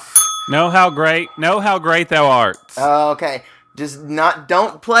off. Know how great thou art. Okay,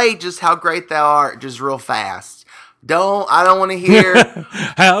 don't play just how great thou art just real fast. I don't want to hear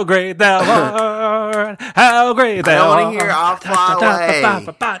how great thou art. How great thou art. I don't want to hear I'll Fly Away.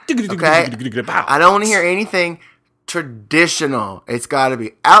 Okay? I don't want to hear anything traditional. It's got to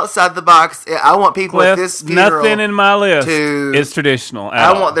be outside the box. I want people Cliff, at this funeral. nothing in my list to- is traditional.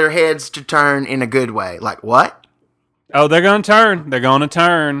 I want their heads to turn in a good way. Like what? Oh, they're going to turn. They're going to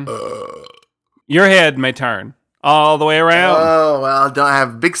turn. Your head may turn all the way around. Oh, well, don't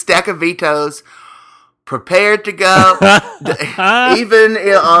have a big stack of vetoes prepared to go. Even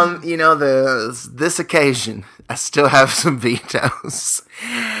on, this occasion, I still have some vetoes.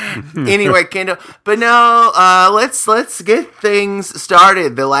 Anyway, Kendall, but no, let's get things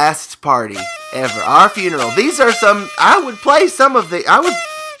started. The last party ever, our funeral. These are I would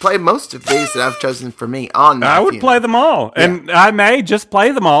play most of these that I've chosen for me on my I would funeral. play them all, and I may just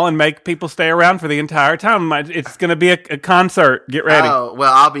play them all and make people stay around for the entire time. It's going to be a concert. Get ready. Oh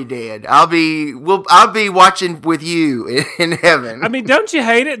well, I'll be dead. I'll be watching with you in heaven. I mean, don't you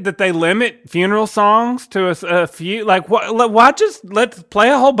hate it that they limit funeral songs to a few? Like, why just let's play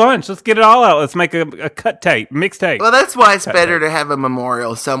a whole bunch? Let's get it all out. Let's make a cut tape, mixtape. Well, that's why it's better to have a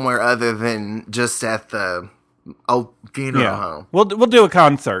memorial somewhere other than just at the old funeral home. We'll do a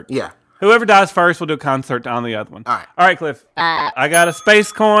concert. Yeah. Whoever dies first, we'll do a concert on the other one. All right, Cliff. I got a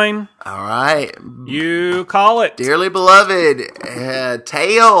space coin. All right. You call it. Dearly beloved,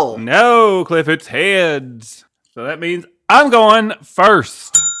 tail. No, Cliff, it's heads. So that means I'm going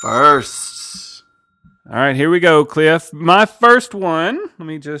first. First. All right, here we go, Cliff. My first one.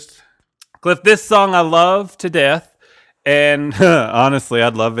 Cliff, this song I love to death. And honestly,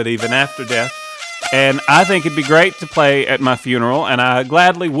 I'd love it even after death. And I think it'd be great to play at my funeral, and I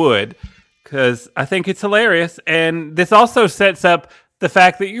gladly would, because I think it's hilarious. And this also sets up the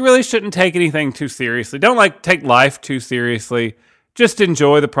fact that you really shouldn't take anything too seriously. Don't take life too seriously. Just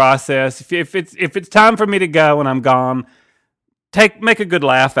enjoy the process. If it's time for me to go and I'm gone, make a good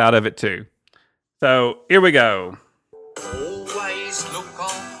laugh out of it too. So here we go. Always look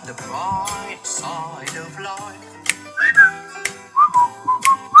on the bright side of life.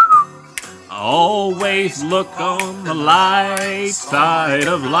 Always look on the light side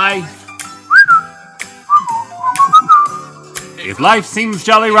of life. If life seems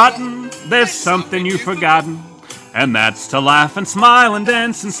jolly rotten, there's something you've forgotten, and that's to laugh and smile and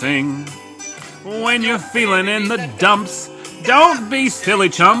dance and sing. When you're feeling in the dumps, don't be silly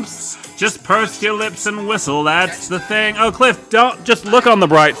chumps. Just purse your lips and whistle, that's the thing. Oh, Cliff, don't just look on the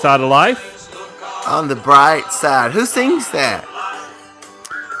bright side of life. On the bright side. Who sings that?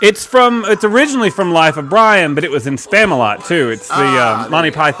 It's originally from Life of Brian, but it was in Spamalot too. It's the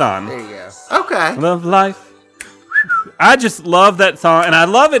Monty Python. There you go. Okay. Love life. I just love that song, and I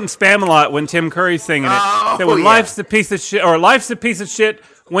love it in Spamalot when Tim Curry's singing it. Oh, So when yeah. life's a piece of shit, or life's a piece of shit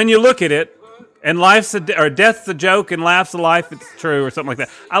when you look at it, and or death's a joke and laugh's a life, it's true, or something like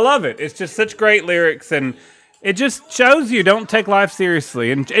that. I love it. It's just such great lyrics, and it just shows you don't take life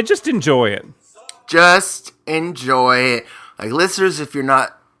seriously, and just enjoy it. Just enjoy it. Like, listeners, if you're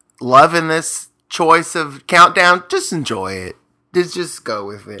not loving this choice of countdown, just enjoy it. Just go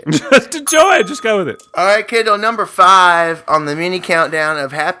with it. Just enjoy it. Just go with it. All right, Kendall, number 5 on the mini countdown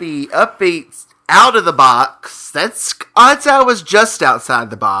of happy upbeats out of the box. I was just outside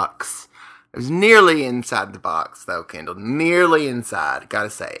the box. It was nearly inside the box, though, Kendall. Nearly inside. Gotta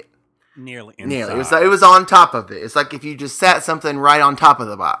say it. Nearly inside. Nearly. It was on top of it. It's like if you just sat something right on top of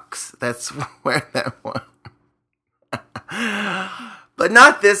the box. That's where that was. But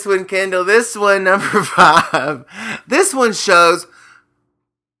not this one, Kendall. This one, number 5. This one shows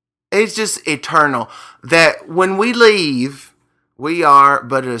it's just eternal. That when we leave, we are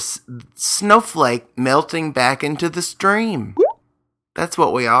but a snowflake melting back into the stream. That's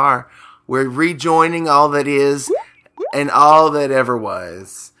what we are. We're rejoining all that is and all that ever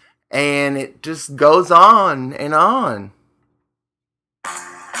was. And it just goes on and on.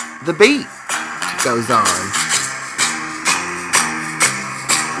 The beat goes on.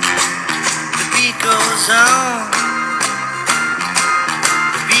 The beat goes on.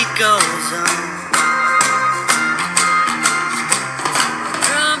 The beat goes on.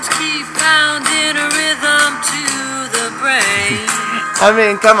 Drums keep pounding a rhythm to the brain. I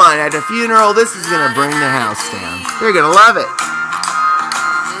mean, come on, at a funeral, this is going to bring the house down. You're going to love it.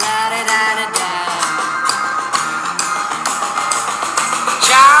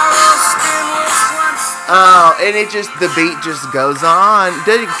 Oh, and the beat just goes on.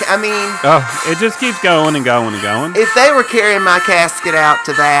 Oh, it just keeps going and going and going. If they were carrying my casket out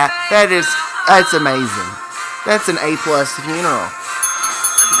to that's amazing. That's an A+ funeral.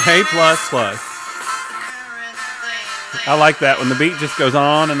 A++. I like that when the beat just goes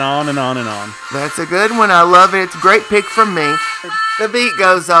on and on and on and on. That's a good one. I love it. It's a great pick from me. The beat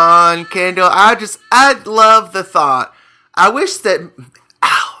goes on, Kendall. I love the thought. I wish that...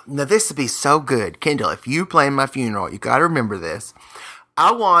 Now, this would be so good. Kendall, if you play my funeral, you got to remember this.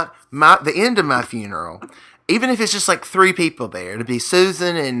 I want the end of my funeral, even if it's just like 3 people there, to be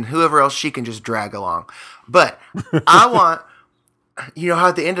Susan and whoever else she can just drag along. But I want... You know how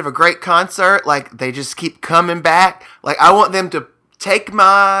at the end of a great concert, like, they just keep coming back? Like, I want them to take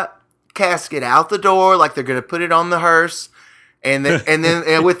my casket out the door, like they're going to put it on the hearse, and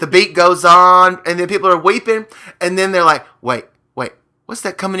then with the beat goes on, and then people are weeping, and then they're like, wait, what's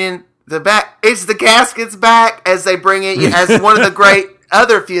that coming in the back? It's the casket's back, as they bring it, as one of the great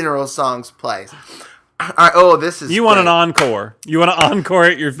other funeral songs plays. This is You want great. an encore. You want an encore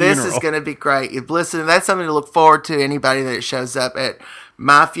at your funeral. This is going to be great. Listen, that's something to look forward to. Anybody that shows up at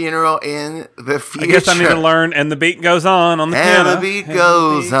my funeral in the future. I guess I need to learn. And the beat goes on the piano. And the beat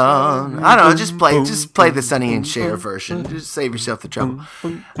goes on. I don't know. Just play the Sonny and Cher version. Just save yourself the trouble.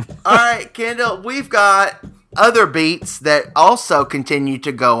 All right, Kendall. We've got other beats that also continue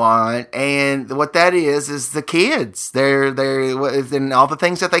to go on, and what that is the kids. They're and all the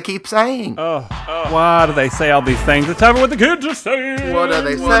things that they keep saying. Why do they say all these things? It's over what the kids are saying. What are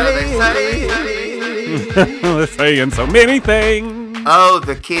they saying? They're saying so many things. Oh,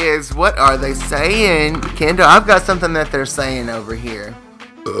 the kids. What are they saying? Kendall, I've got something that they're saying over here.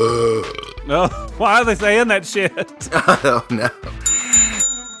 Oh, why are they saying that shit? I don't know.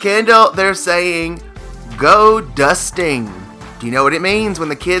 Kendall, they're saying, go dusting. Do you know what it means when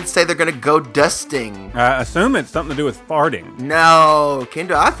the kids say they're going to go dusting? I assume it's something to do with farting. No,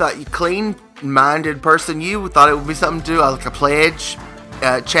 Kendall, I thought you clean-minded person. You thought it would be something to do like a pledge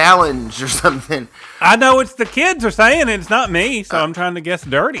challenge or something. I know it's the kids are saying it. It's not me, so I'm trying to guess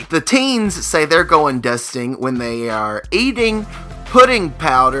dirty. The teens say they're going dusting when they are eating pudding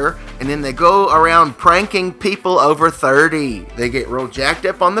powder, and then they go around pranking people over 30. They get real jacked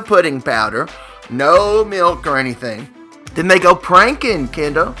up on the pudding powder. No milk or anything. Then they go pranking,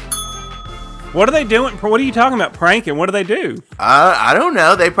 Kendall. What are they doing? What are you talking about, pranking? What do they do? I don't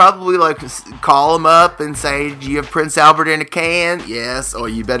know. They probably call them up and say, do you have Prince Albert in a can? Yes, or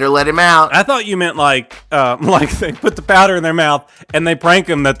you better let him out. I thought you meant like they put the powder in their mouth and they prank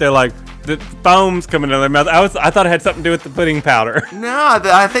them that they're like, the foam's coming out of their mouth. I thought it had something to do with the pudding powder. No,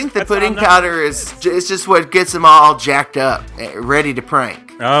 I think the pudding powder is just what gets them all jacked up, ready to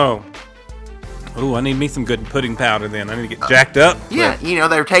prank. Oh. Ooh, I need me some good pudding powder then. I need to get jacked up. Yeah,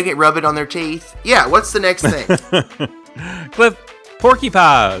 they're taking it, rub it on their teeth. Yeah, what's the next thing? Cliff, porky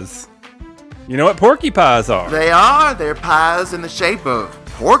pies. You know what porky pies are? They're pies in the shape of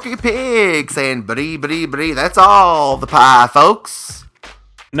Porky Pig saying "biddy biddy biddy." That's all the pie, folks.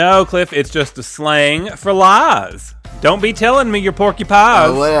 No, Cliff, it's just a slang for lies. Don't be telling me you're Porky Pies.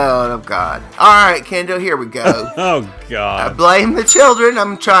 Oh, well, oh God. All right, Kendall, here we go. Oh, I God. blame the children.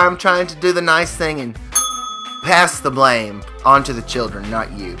 I'm trying to do the nice thing and pass the blame onto the children,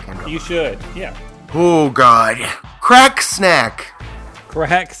 not you, Kendall. You should. Yeah. Oh, God. Crack snack.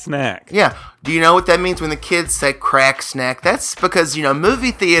 Crack snack. Yeah. Do you know what that means when the kids say crack snack? That's because, movie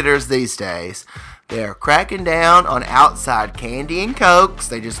theaters these days, they're cracking down on outside candy and Cokes.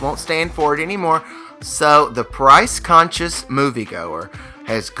 They just won't stand for it anymore. So the price-conscious moviegoer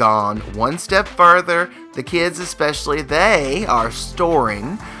has gone one step further. The kids especially, they are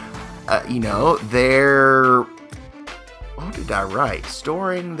storing, their... What did I write?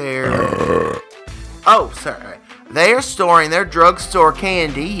 Storing their... Oh, sorry. They are storing their drugstore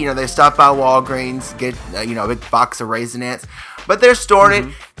candy. They stop by Walgreens, get, a big box of Raisinets. But they're storing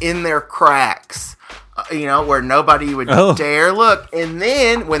it in their cracks. Where nobody would dare look. And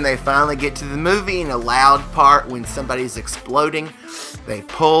then, when they finally get to the movie in a loud part, when somebody's exploding, they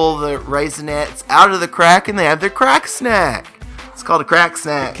pull the Raisinets out of the crack and they have their crack snack. It's called a crack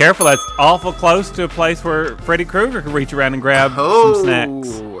snack. Careful, that's awful close to a place where Freddy Krueger could reach around and grab some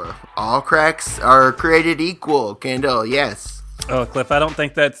snacks. All cracks are created equal, Kendall. Yes. Oh, Cliff, I don't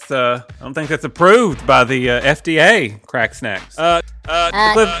think that's approved by the FDA. Crack snacks.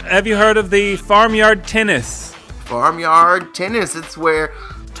 Cliff, have you heard of the farmyard tennis? Farmyard tennis. It's where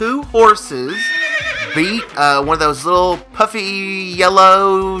two horses beat one of those little puffy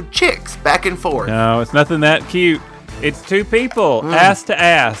yellow chicks back and forth. No, it's nothing that cute. It's two people, ass to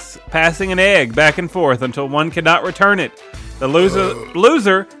ass, passing an egg back and forth until one cannot return it. The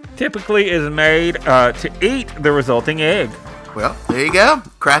loser typically is made to eat the resulting egg. Well, there you go.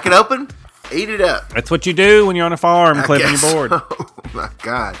 Crack it open, eat it up. That's what you do when you're on a farm, Cliff, and you're bored. Oh, my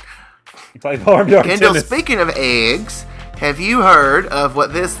God. You play farmyard Kendall, tennis. speaking of eggs, have you heard of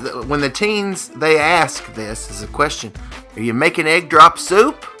what this, when the teens, they ask this as a question, are you making egg drop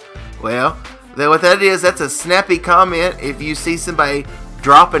soup? Well, what that is, that's a snappy comment. If you see somebody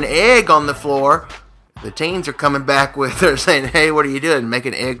drop an egg on the floor, the teens are coming back with, they're saying, hey, what are you doing,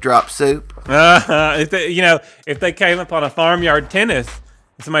 making egg drop soup? If they came upon a farmyard tennis,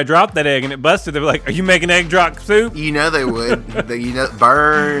 and somebody dropped that egg and it busted, they'd be like, are you making egg drop soup? You know they would.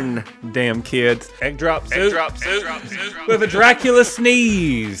 Burn. Damn kids. Egg drop soup. Egg drop soup. With a Dracula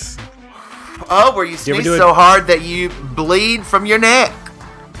sneeze. Oh, where you sneeze so hard that you bleed from your neck.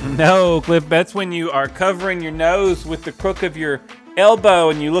 No, Cliff, that's when you are covering your nose with the crook of your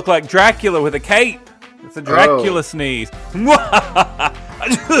elbow and you look like Dracula with a cape. It's a Dracula sneeze.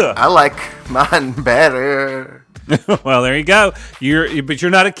 I like mine better. Well, there you go. But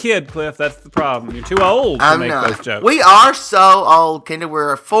you're not a kid, Cliff. That's the problem. You're too old to make those jokes. We are so old, Kendall.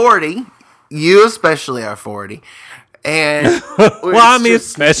 We're 40. You especially are 40. And well, me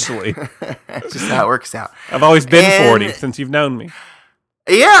especially. That's just how it works out. I've always been 40 since you've known me.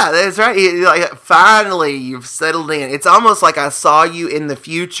 Yeah, that's right. Finally, you've settled in. It's almost like I saw you in the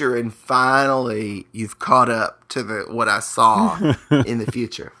future, and finally, you've caught up to what I saw in the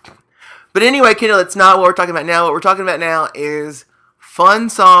future. But anyway, Kendall, it's not what we're talking about now. What we're talking about now is fun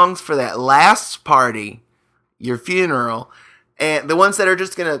songs for that last party, your funeral, and the ones that are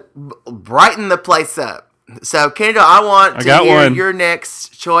just going to brighten the place up. So, Kendall, I want to hear your next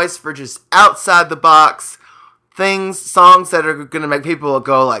choice for just outside the box songs that are going to make people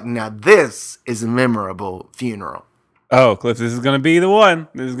go like, now this is a memorable funeral. Oh, Cliff, this is going to be the one.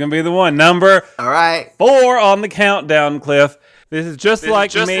 Number all right. 4 on the countdown, Cliff. This is just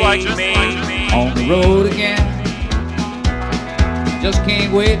like me. On the road again. Just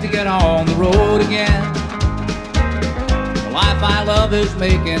can't wait to get on the road again. The life I love is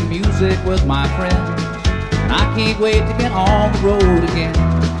making music with my friends. And I can't wait to get on the road again.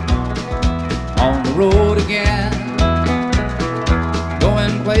 On the road again.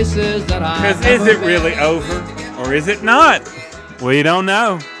 Going places that I Because is it really over? Or is it not? We don't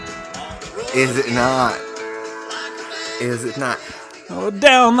know. Is it not? Is it not? Oh,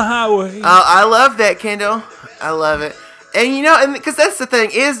 down the highway. I love that, Kendall. I love it. And because that's the thing.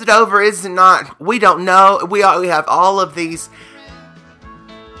 Is it over? Is it not? We don't know. We have all of these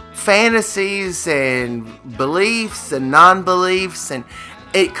fantasies and beliefs and non-beliefs, and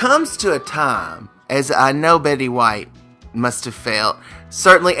it comes to a time, as I know Betty White must have felt,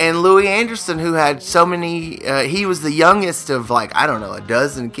 certainly, and Louis Anderson, who had so many, he was the youngest of a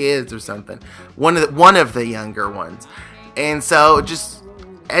dozen kids or something, one of the younger ones, and so just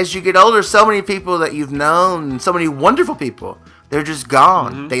as you get older, so many people that you've known, so many wonderful people, they're just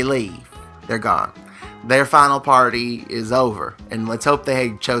gone. Mm-hmm. They leave, they're gone. their final party is over. And let's hope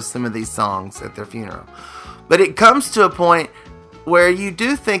they chose some of these songs at their funeral. But it comes to a point where you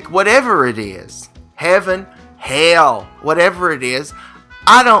do think, whatever it is, heaven, hell, whatever it is,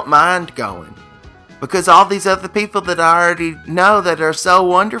 I don't mind going. Because all these other people that I already know that are so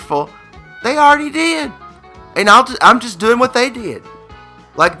wonderful, they already did. And I'm just doing what they did.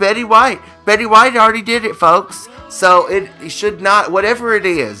 Like Betty White. Betty White already did it, folks. So it should not, whatever it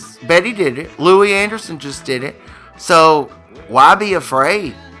is, Betty did it. Louis Anderson just did it. So why be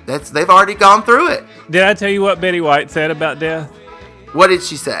afraid? They've already gone through it. Did I tell you what Betty White said about death? What did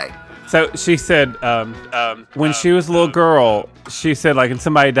she say? So she said, when she was a little girl, she said, like, and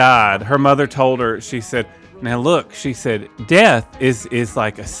somebody died, her mother told her, she said, now look, she said, death is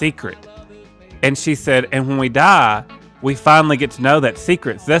like a secret. And she said, and when we die, we finally get to know that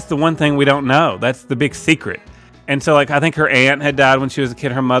secret. So that's the one thing we don't know. That's the big secret. And so, like, I think her aunt had died when she was a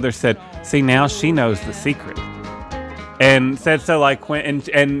kid. Her mother said, see, now she knows the secret. And said, so, like, when,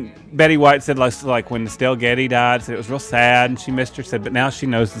 and Betty White said, like when Estelle Getty died, said it was real sad and she missed her, said, but now she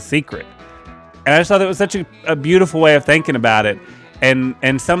knows the secret. And I just thought that was such a beautiful way of thinking about it.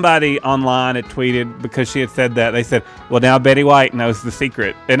 And somebody online had tweeted, because she had said that, they said, well, now Betty White knows the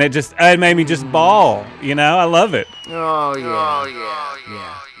secret. And it made me just bawl, you know? I love it. Oh, yeah.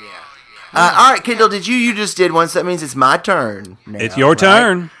 All right, Kendall, you just did one, so that means it's my turn now, It's your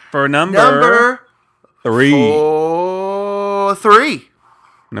turn for number 3. 3.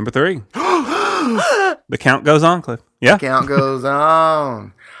 Number 3. The count goes on, Cliff. Yeah. Count goes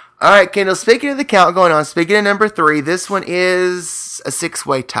on. All right, Kendall, speaking of the count going on, speaking of number 3, this one is a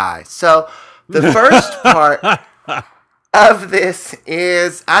 6-way tie. So the first part of this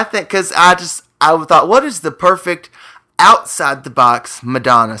is, I think, because I thought, what is the perfect outside-the-box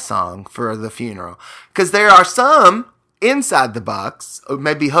Madonna song for the funeral? Because there are some inside the box, or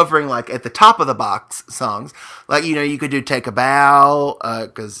maybe hovering like at the top of the box songs. Like, you could do Take a Bow,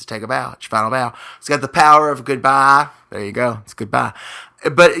 because Take a Bow, it's your final bow. It's got The Power of Goodbye. There you go. It's goodbye.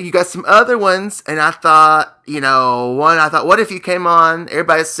 But you got some other ones, and I thought, what if you came on,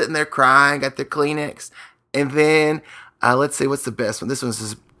 everybody's sitting there crying, got their Kleenex, and then, let's see, what's the best one? This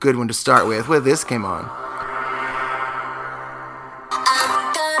one's a good one to start with. What if this came on?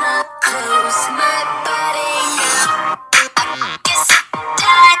 I'm gonna close my body now. Guess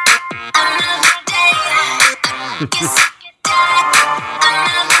die another day. Guess die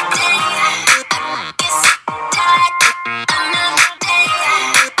another day. Guess die another day.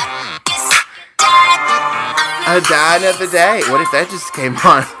 Guess I die another day. What if that just came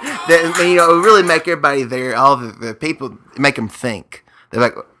on? That, it would really make everybody there, all the people, make them think. They're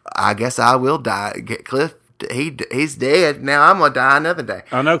like, I guess I will die. Cliff, he's dead. Now I'm going to die another day.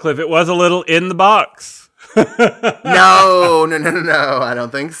 Oh, no, Cliff, it was a little in the box. No. I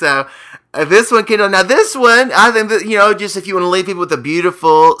don't think so. This one, Kendall. Now, this one, I think that, just if you want to leave people with a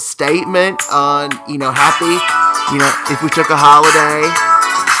beautiful statement on, happy, if we took a holiday.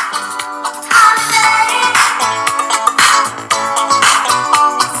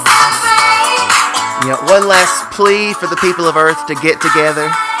 One last plea for the people of Earth to get together.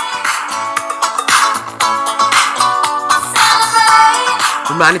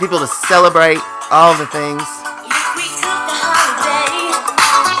 Reminding people to celebrate all the things.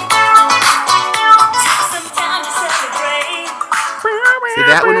 See,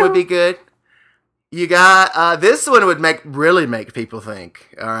 that one would be good. You got, this one would really make people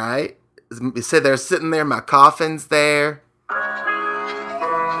think, all right? You said they're sitting there, my coffin's there.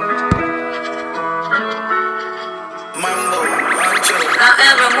 Not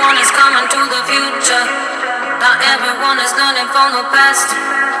everyone is coming to the future. Not everyone is learning from the past.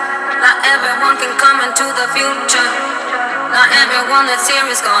 Not everyone can come into the future. Not everyone that's here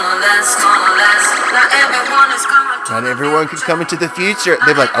is gonna last. Not everyone is coming to Not everyone can come into the future.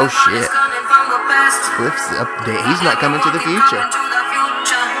 They're like, oh shit. Cliff's up there. He's not coming to the future.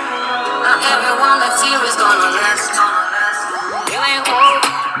 Not everyone that's here is gonna last. You ain't old.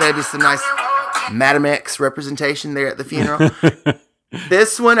 Maybe some nice Madam X representation there at the funeral.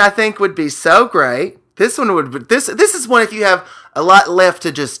 This one I think would be so great. This is one if you have a lot left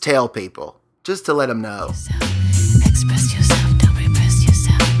to just tell people, just to let them know. express yourself, don't repress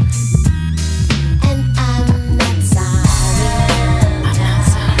yourself. And I'm not sorry. I'm not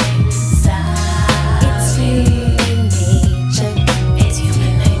sorry. It's human nature. It's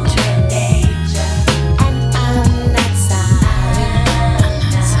human nature. And I'm not sorry. I'm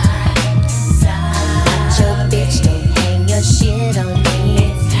not sorry. I'm not your bitch. Don't hang your shit on me.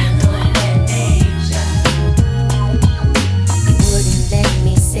 It's human nature. You wouldn't let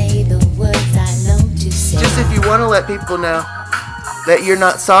me say the words I long to say. Just if you want to let people know that you're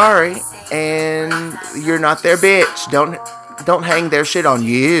not sorry, and you're not their bitch. Don't hang their shit on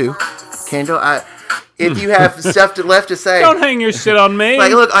you, Kendall. If you have stuff left to say, Don't hang your shit on me.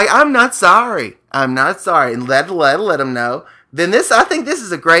 like, look, I'm not sorry. I'm not sorry, and let them know. Then I think this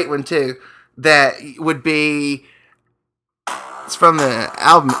is a great one too. That would be. It's from the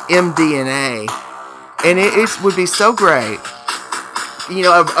album MDNA, and it would be so great. You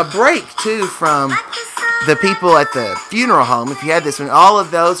know, a break too from the people at the funeral home. If you had this one, all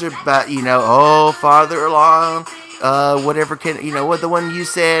of those are about, you know, oh, farther along, whatever what the one you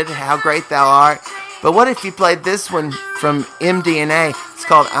said, how great thou art. But what if you played this one from MDNA? It's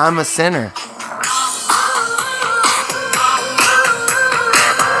called I'm a Sinner.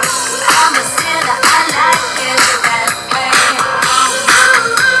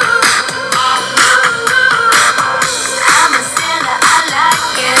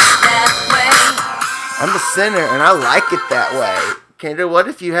 I'm a sinner, and I like it that way. Kendra, what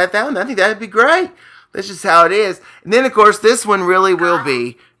if you had that one? I think that'd be great. That's just how it is. And then, of course, this one really will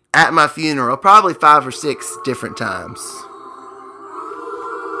be at my funeral, probably 5 or 6 different times.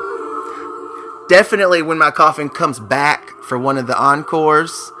 Definitely when my coffin comes back for one of the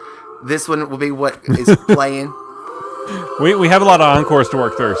encores, this one will be what is playing. We have a lot of encores to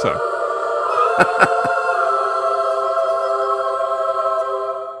work through, so.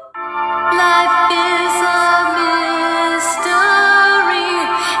 Life is a mystery.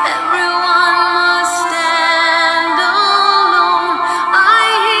 Everyone must stand alone. I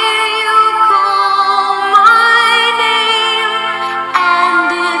hear you call my name,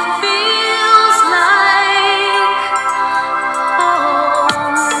 and it feels like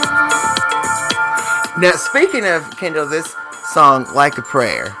home. Now, speaking of, Kendall, this song, Like a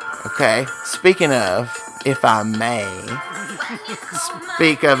Prayer, okay? Speaking of, if I may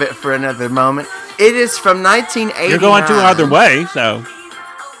speak of it for another moment, it is from 1989. You're going to either way, so.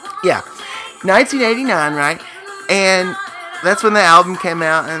 Yeah, 1989, right? And that's when the album came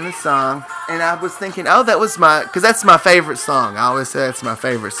out and the song. And I was thinking, oh, that was because that's my favorite song. I always say that's my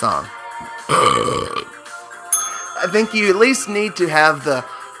favorite song. I think you at least need to have the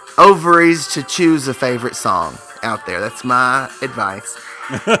ovaries to choose a favorite song out there. That's my advice.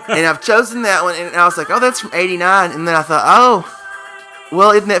 And I've chosen that one, and I was like, oh, that's from 89. And then I thought, oh,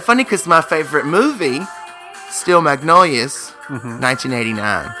 well, isn't that funny? Because my favorite movie, Steel Magnolias,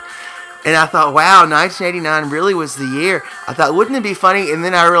 1989. And I thought, wow, 1989 really was the year. I thought, wouldn't it be funny? And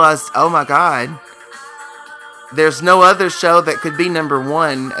then I realized, oh my God, there's no other show that could be number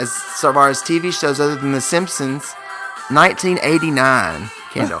one as far as TV shows other than The Simpsons. 1989,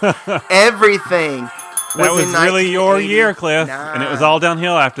 Kendall. Everything. That was really your year, Cliff. And it was all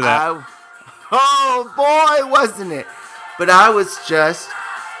downhill after that. Oh, boy, wasn't it? But I was just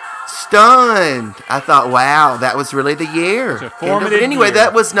stunned. I thought, wow, that was really the year. It's a formative But anyway, year.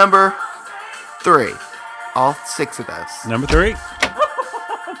 that was number 3. All 6 of those. Number 3.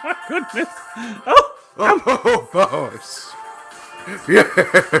 Oh, my goodness. Oh, boys. Yes,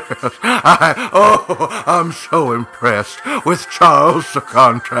 I'm so impressed with Charles the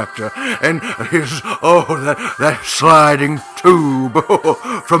contractor and his, that sliding tube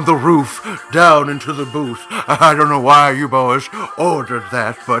from the roof down into the booth. I don't know why you boys ordered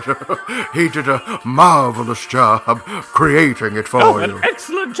that, but he did a marvelous job creating it for you. An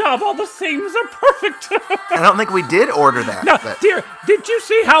excellent job. All the seams are perfect. I don't think we did order that. Now, but- dear, did you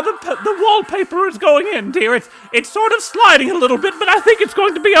see how the wallpaper is going in, dear? It's sort of sliding a little bit, but I think it's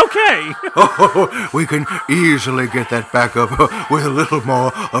going to be okay. Oh, we can easily get that back up with a little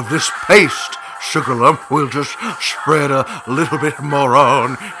more of this paste, Sugar Lump. We'll just spread a little bit more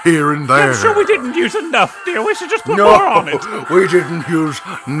on here and there. I'm sure we didn't use enough, dear. We should just put No, more on it. we didn't use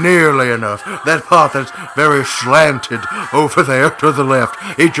nearly enough. That part that's very slanted over there to the left,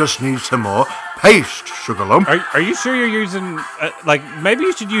 it just needs some more paste, Sugar Lump. Are you sure you're using, maybe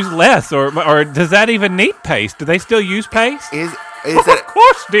you should use less, or does that even need paste? Do they still use paste? Is Of that...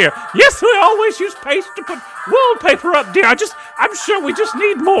 course, dear. Yes, we always use paste to put wallpaper up, dear. I'm sure we just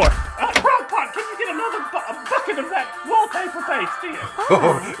need more. Frog Pot, can you get another bucket of that wallpaper paste, dear?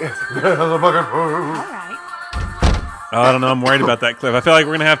 the bucket. Oh, I don't know. I'm worried about that, Cliff. I feel like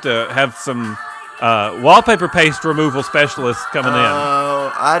we're going to have some wallpaper paste removal specialists coming in.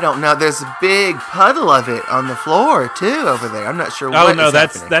 Oh, I don't know. There's a big puddle of it on the floor, too, over there. I'm not sure what Oh, no, is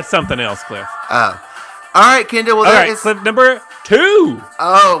that's happening. that's something else, Cliff. Oh. All right, Kendall. Well, All that right, is... Cliff number 2.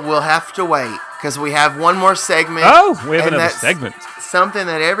 Oh, we'll have to wait, because we have one more segment. Oh, we have and another that's segment. Something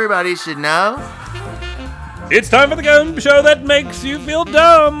that everybody should know. It's time for the game show that makes you feel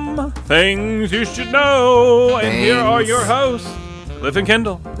dumb. Things you should know. And here are Things. your hosts, Cliff and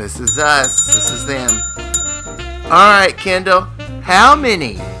Kendall. This is us. This is them. All right, Kendall. How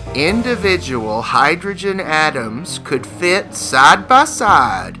many individual hydrogen atoms could fit side by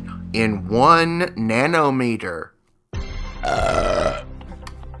side in 1 nanometer?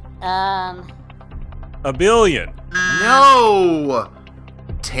 A billion. No!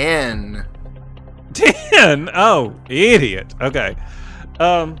 10. 10. Oh, idiot. Okay.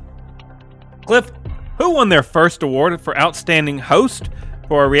 Cliff, who won their first award for Outstanding Host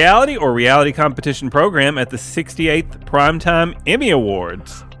for a reality or reality competition program at the 68th Primetime Emmy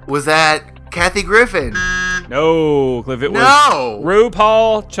Awards? Was that Kathy Griffin? No, Cliff, it was No!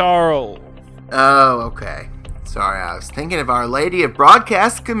 RuPaul Charles. Oh, okay. Sorry, I was thinking of Our Lady of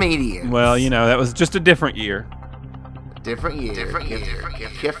Broadcast Comedians. Well, you know, that was just a different year. Different year.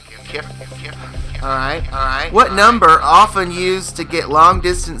 All right. What number, often used to get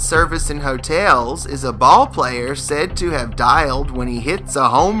long-distance service in hotels, is a ball player said to have dialed when he hits a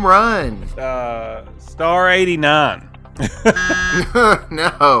home run? Star 89.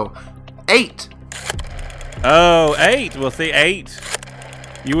 No. 8. Oh, 8. We'll see, 8.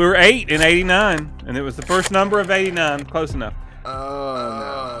 You were 8 in 89, and it was the first number of 89. Close enough.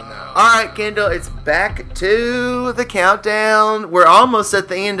 Oh, no. All right, Kendall, it's back to the countdown. We're almost at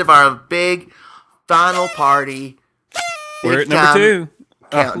the end of our big final party. We're at Big number time 2.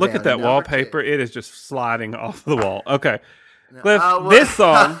 countdown Look at that to number wallpaper. 2. It is just sliding off the wall. Okay. Cliff, well- this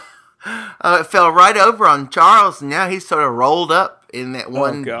song. It fell right over on Charles, and now he's sort of rolled up in that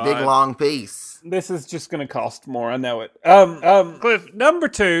one God. big long piece. This is just going to cost more. I know it. Cliff, number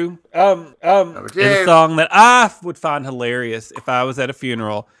 2, two. is a song that I would find hilarious if I was at a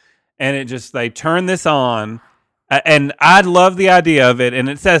funeral, and they turn this on, and I'd love the idea of it, and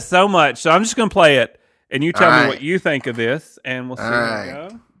it says so much. So I'm just going to play it, and you tell All me right. what you think of this, and we'll see All how we right.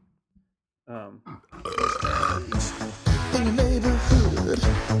 go. In your neighborhood,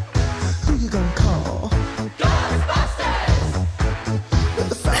 who you gonna call? Ghostbusters! With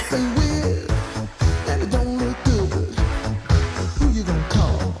the fact they weird and it don't look good, who you gonna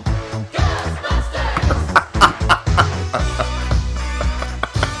call?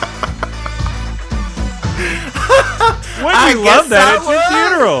 Wouldn't I you love guess that I at your would.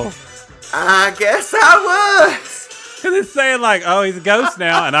 funeral? I guess I was. Because it's saying like, oh, he's a ghost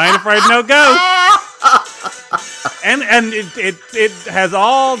now, and I ain't afraid of no ghost. And it has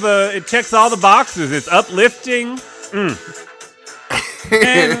it checks all the boxes. It's uplifting. And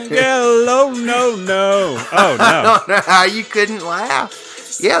yellow, no. Oh I no. don't know how you couldn't laugh.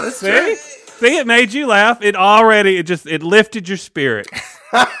 Yeah, that's true. See, it made you laugh. It lifted your spirit.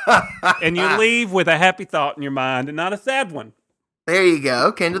 And you leave with a happy thought in your mind and not a sad one. There you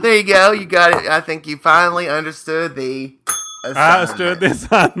go, Kendall. There you go. You got it. I think you finally understood the assignment. I understood the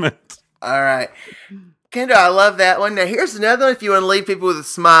assignment. All right. Kendall, I love that one. Now, here's another one if you want to leave people with a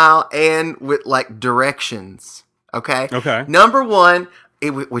smile and with, like, directions. Okay? Okay. Number 1,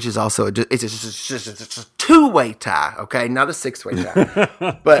 which is also it's just a two-way tie, okay? Not a six-way tie.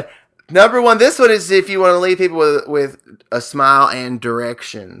 But number 1, this one is if you want to leave people with a smile and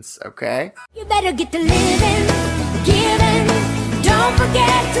directions, okay? You better get to living, giving. Don't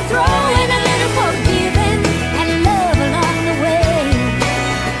forget to throw in a little forgiving and love along the way.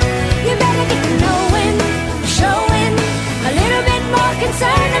 You better get to knowing, showing a little bit more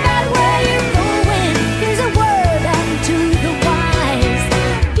concern about where you're going. There's a word unto the wise.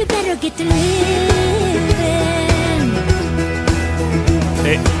 You better get to living.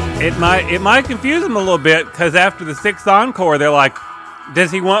 It might confuse them a little bit because after the 6th encore, they're like,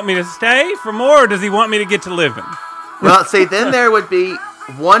 does he want me to stay for more, or does he want me to get to living? Well, see, then there would be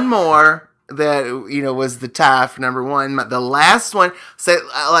one more that, was the tie for number 1. The last one, so,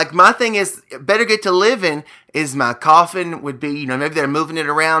 like, my thing is, better get to living is my coffin would be, maybe they're moving it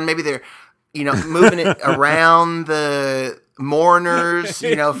around, maybe they're, moving it around the mourners, for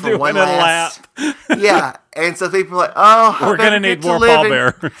Doing one a last. lap. Yeah, and so people are like, oh, I We're better going to get need to more living.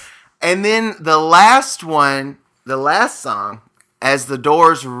 pallbearers. And then the last one, the last song, as the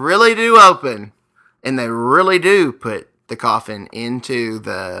doors really do open, and they really do put the coffin into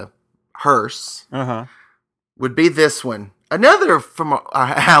the hearse, would be this one. Another from our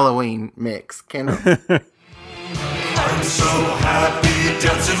Halloween mix. I'm so happy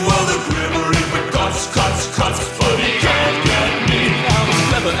dancing while the grimmer reaper cuts, but he can't get me. I'm as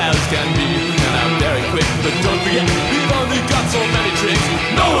clever as can be, and I'm very quick, but don't forget, we've only got so many tricks.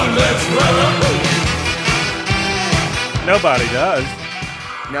 No one lives forever. Nobody does.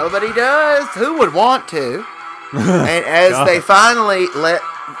 Nobody does. Who would want to? And as they finally let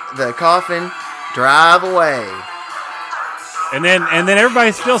the coffin drive away. And then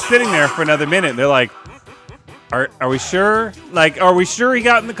everybody's still sitting there for another minute. They're like, are we sure? Like, are we sure he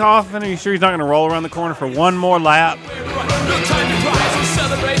got in the coffin? Are you sure he's not going to roll around the corner for one more lap? No time to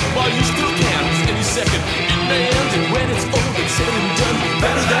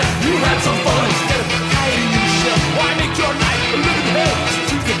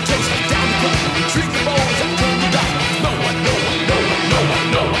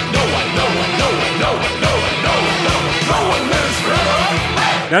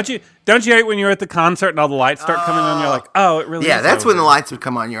Don't you hate when you're at the concert and all the lights start coming on? You're like, oh, it really. Yeah, is that's over. when the lights would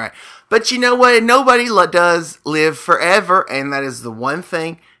come on. You're right. But you know what? Nobody does live forever, and that is the one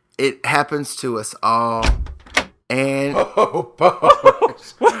thing. It happens to us all. And I'm so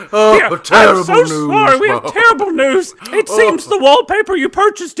sorry. We have terrible news. It seems the wallpaper you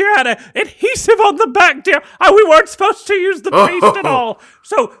purchased here had an adhesive on the back, dear. We weren't supposed to use the paste at all,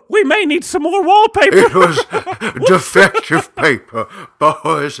 so we may need some more wallpaper. It was defective paper.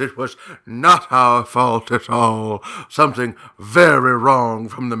 Boys, it was not our fault at all. Something very wrong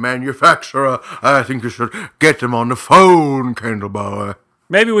from the manufacturer. I think you should get them on the phone, Kendall Boy.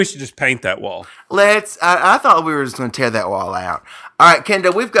 Maybe we should just paint that wall. I thought we were just going to tear that wall out. All right,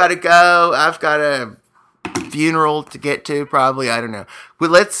 Kendall, we've got to go. I've got a funeral to get to, probably. I don't know. Well,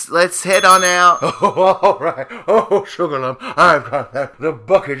 let's head on out. Oh, all right. Oh, Sugar Lump, I've got the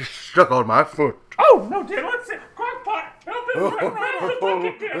bucket stuck on my foot. Oh, no, dear. Let's see. Crockpot, help him.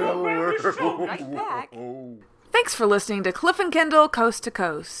 Right back. Thanks for listening to Cliff and Kendall Coast to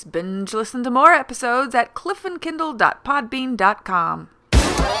Coast. Binge listen to more episodes at cliffandkendall.podbean.com.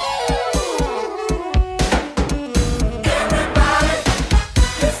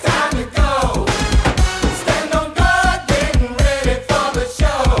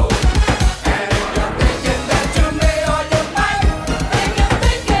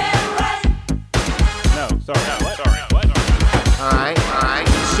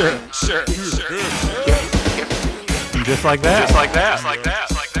 Sure. Just like that.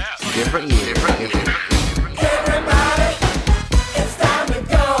 Different year. Everybody, it's time to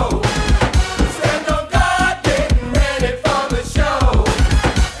go. Stand on guard, getting ready for the show.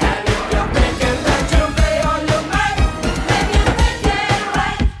 And if you're thinking that you may or you might, then you're thinking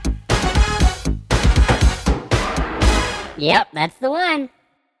right. Yep, that's the one.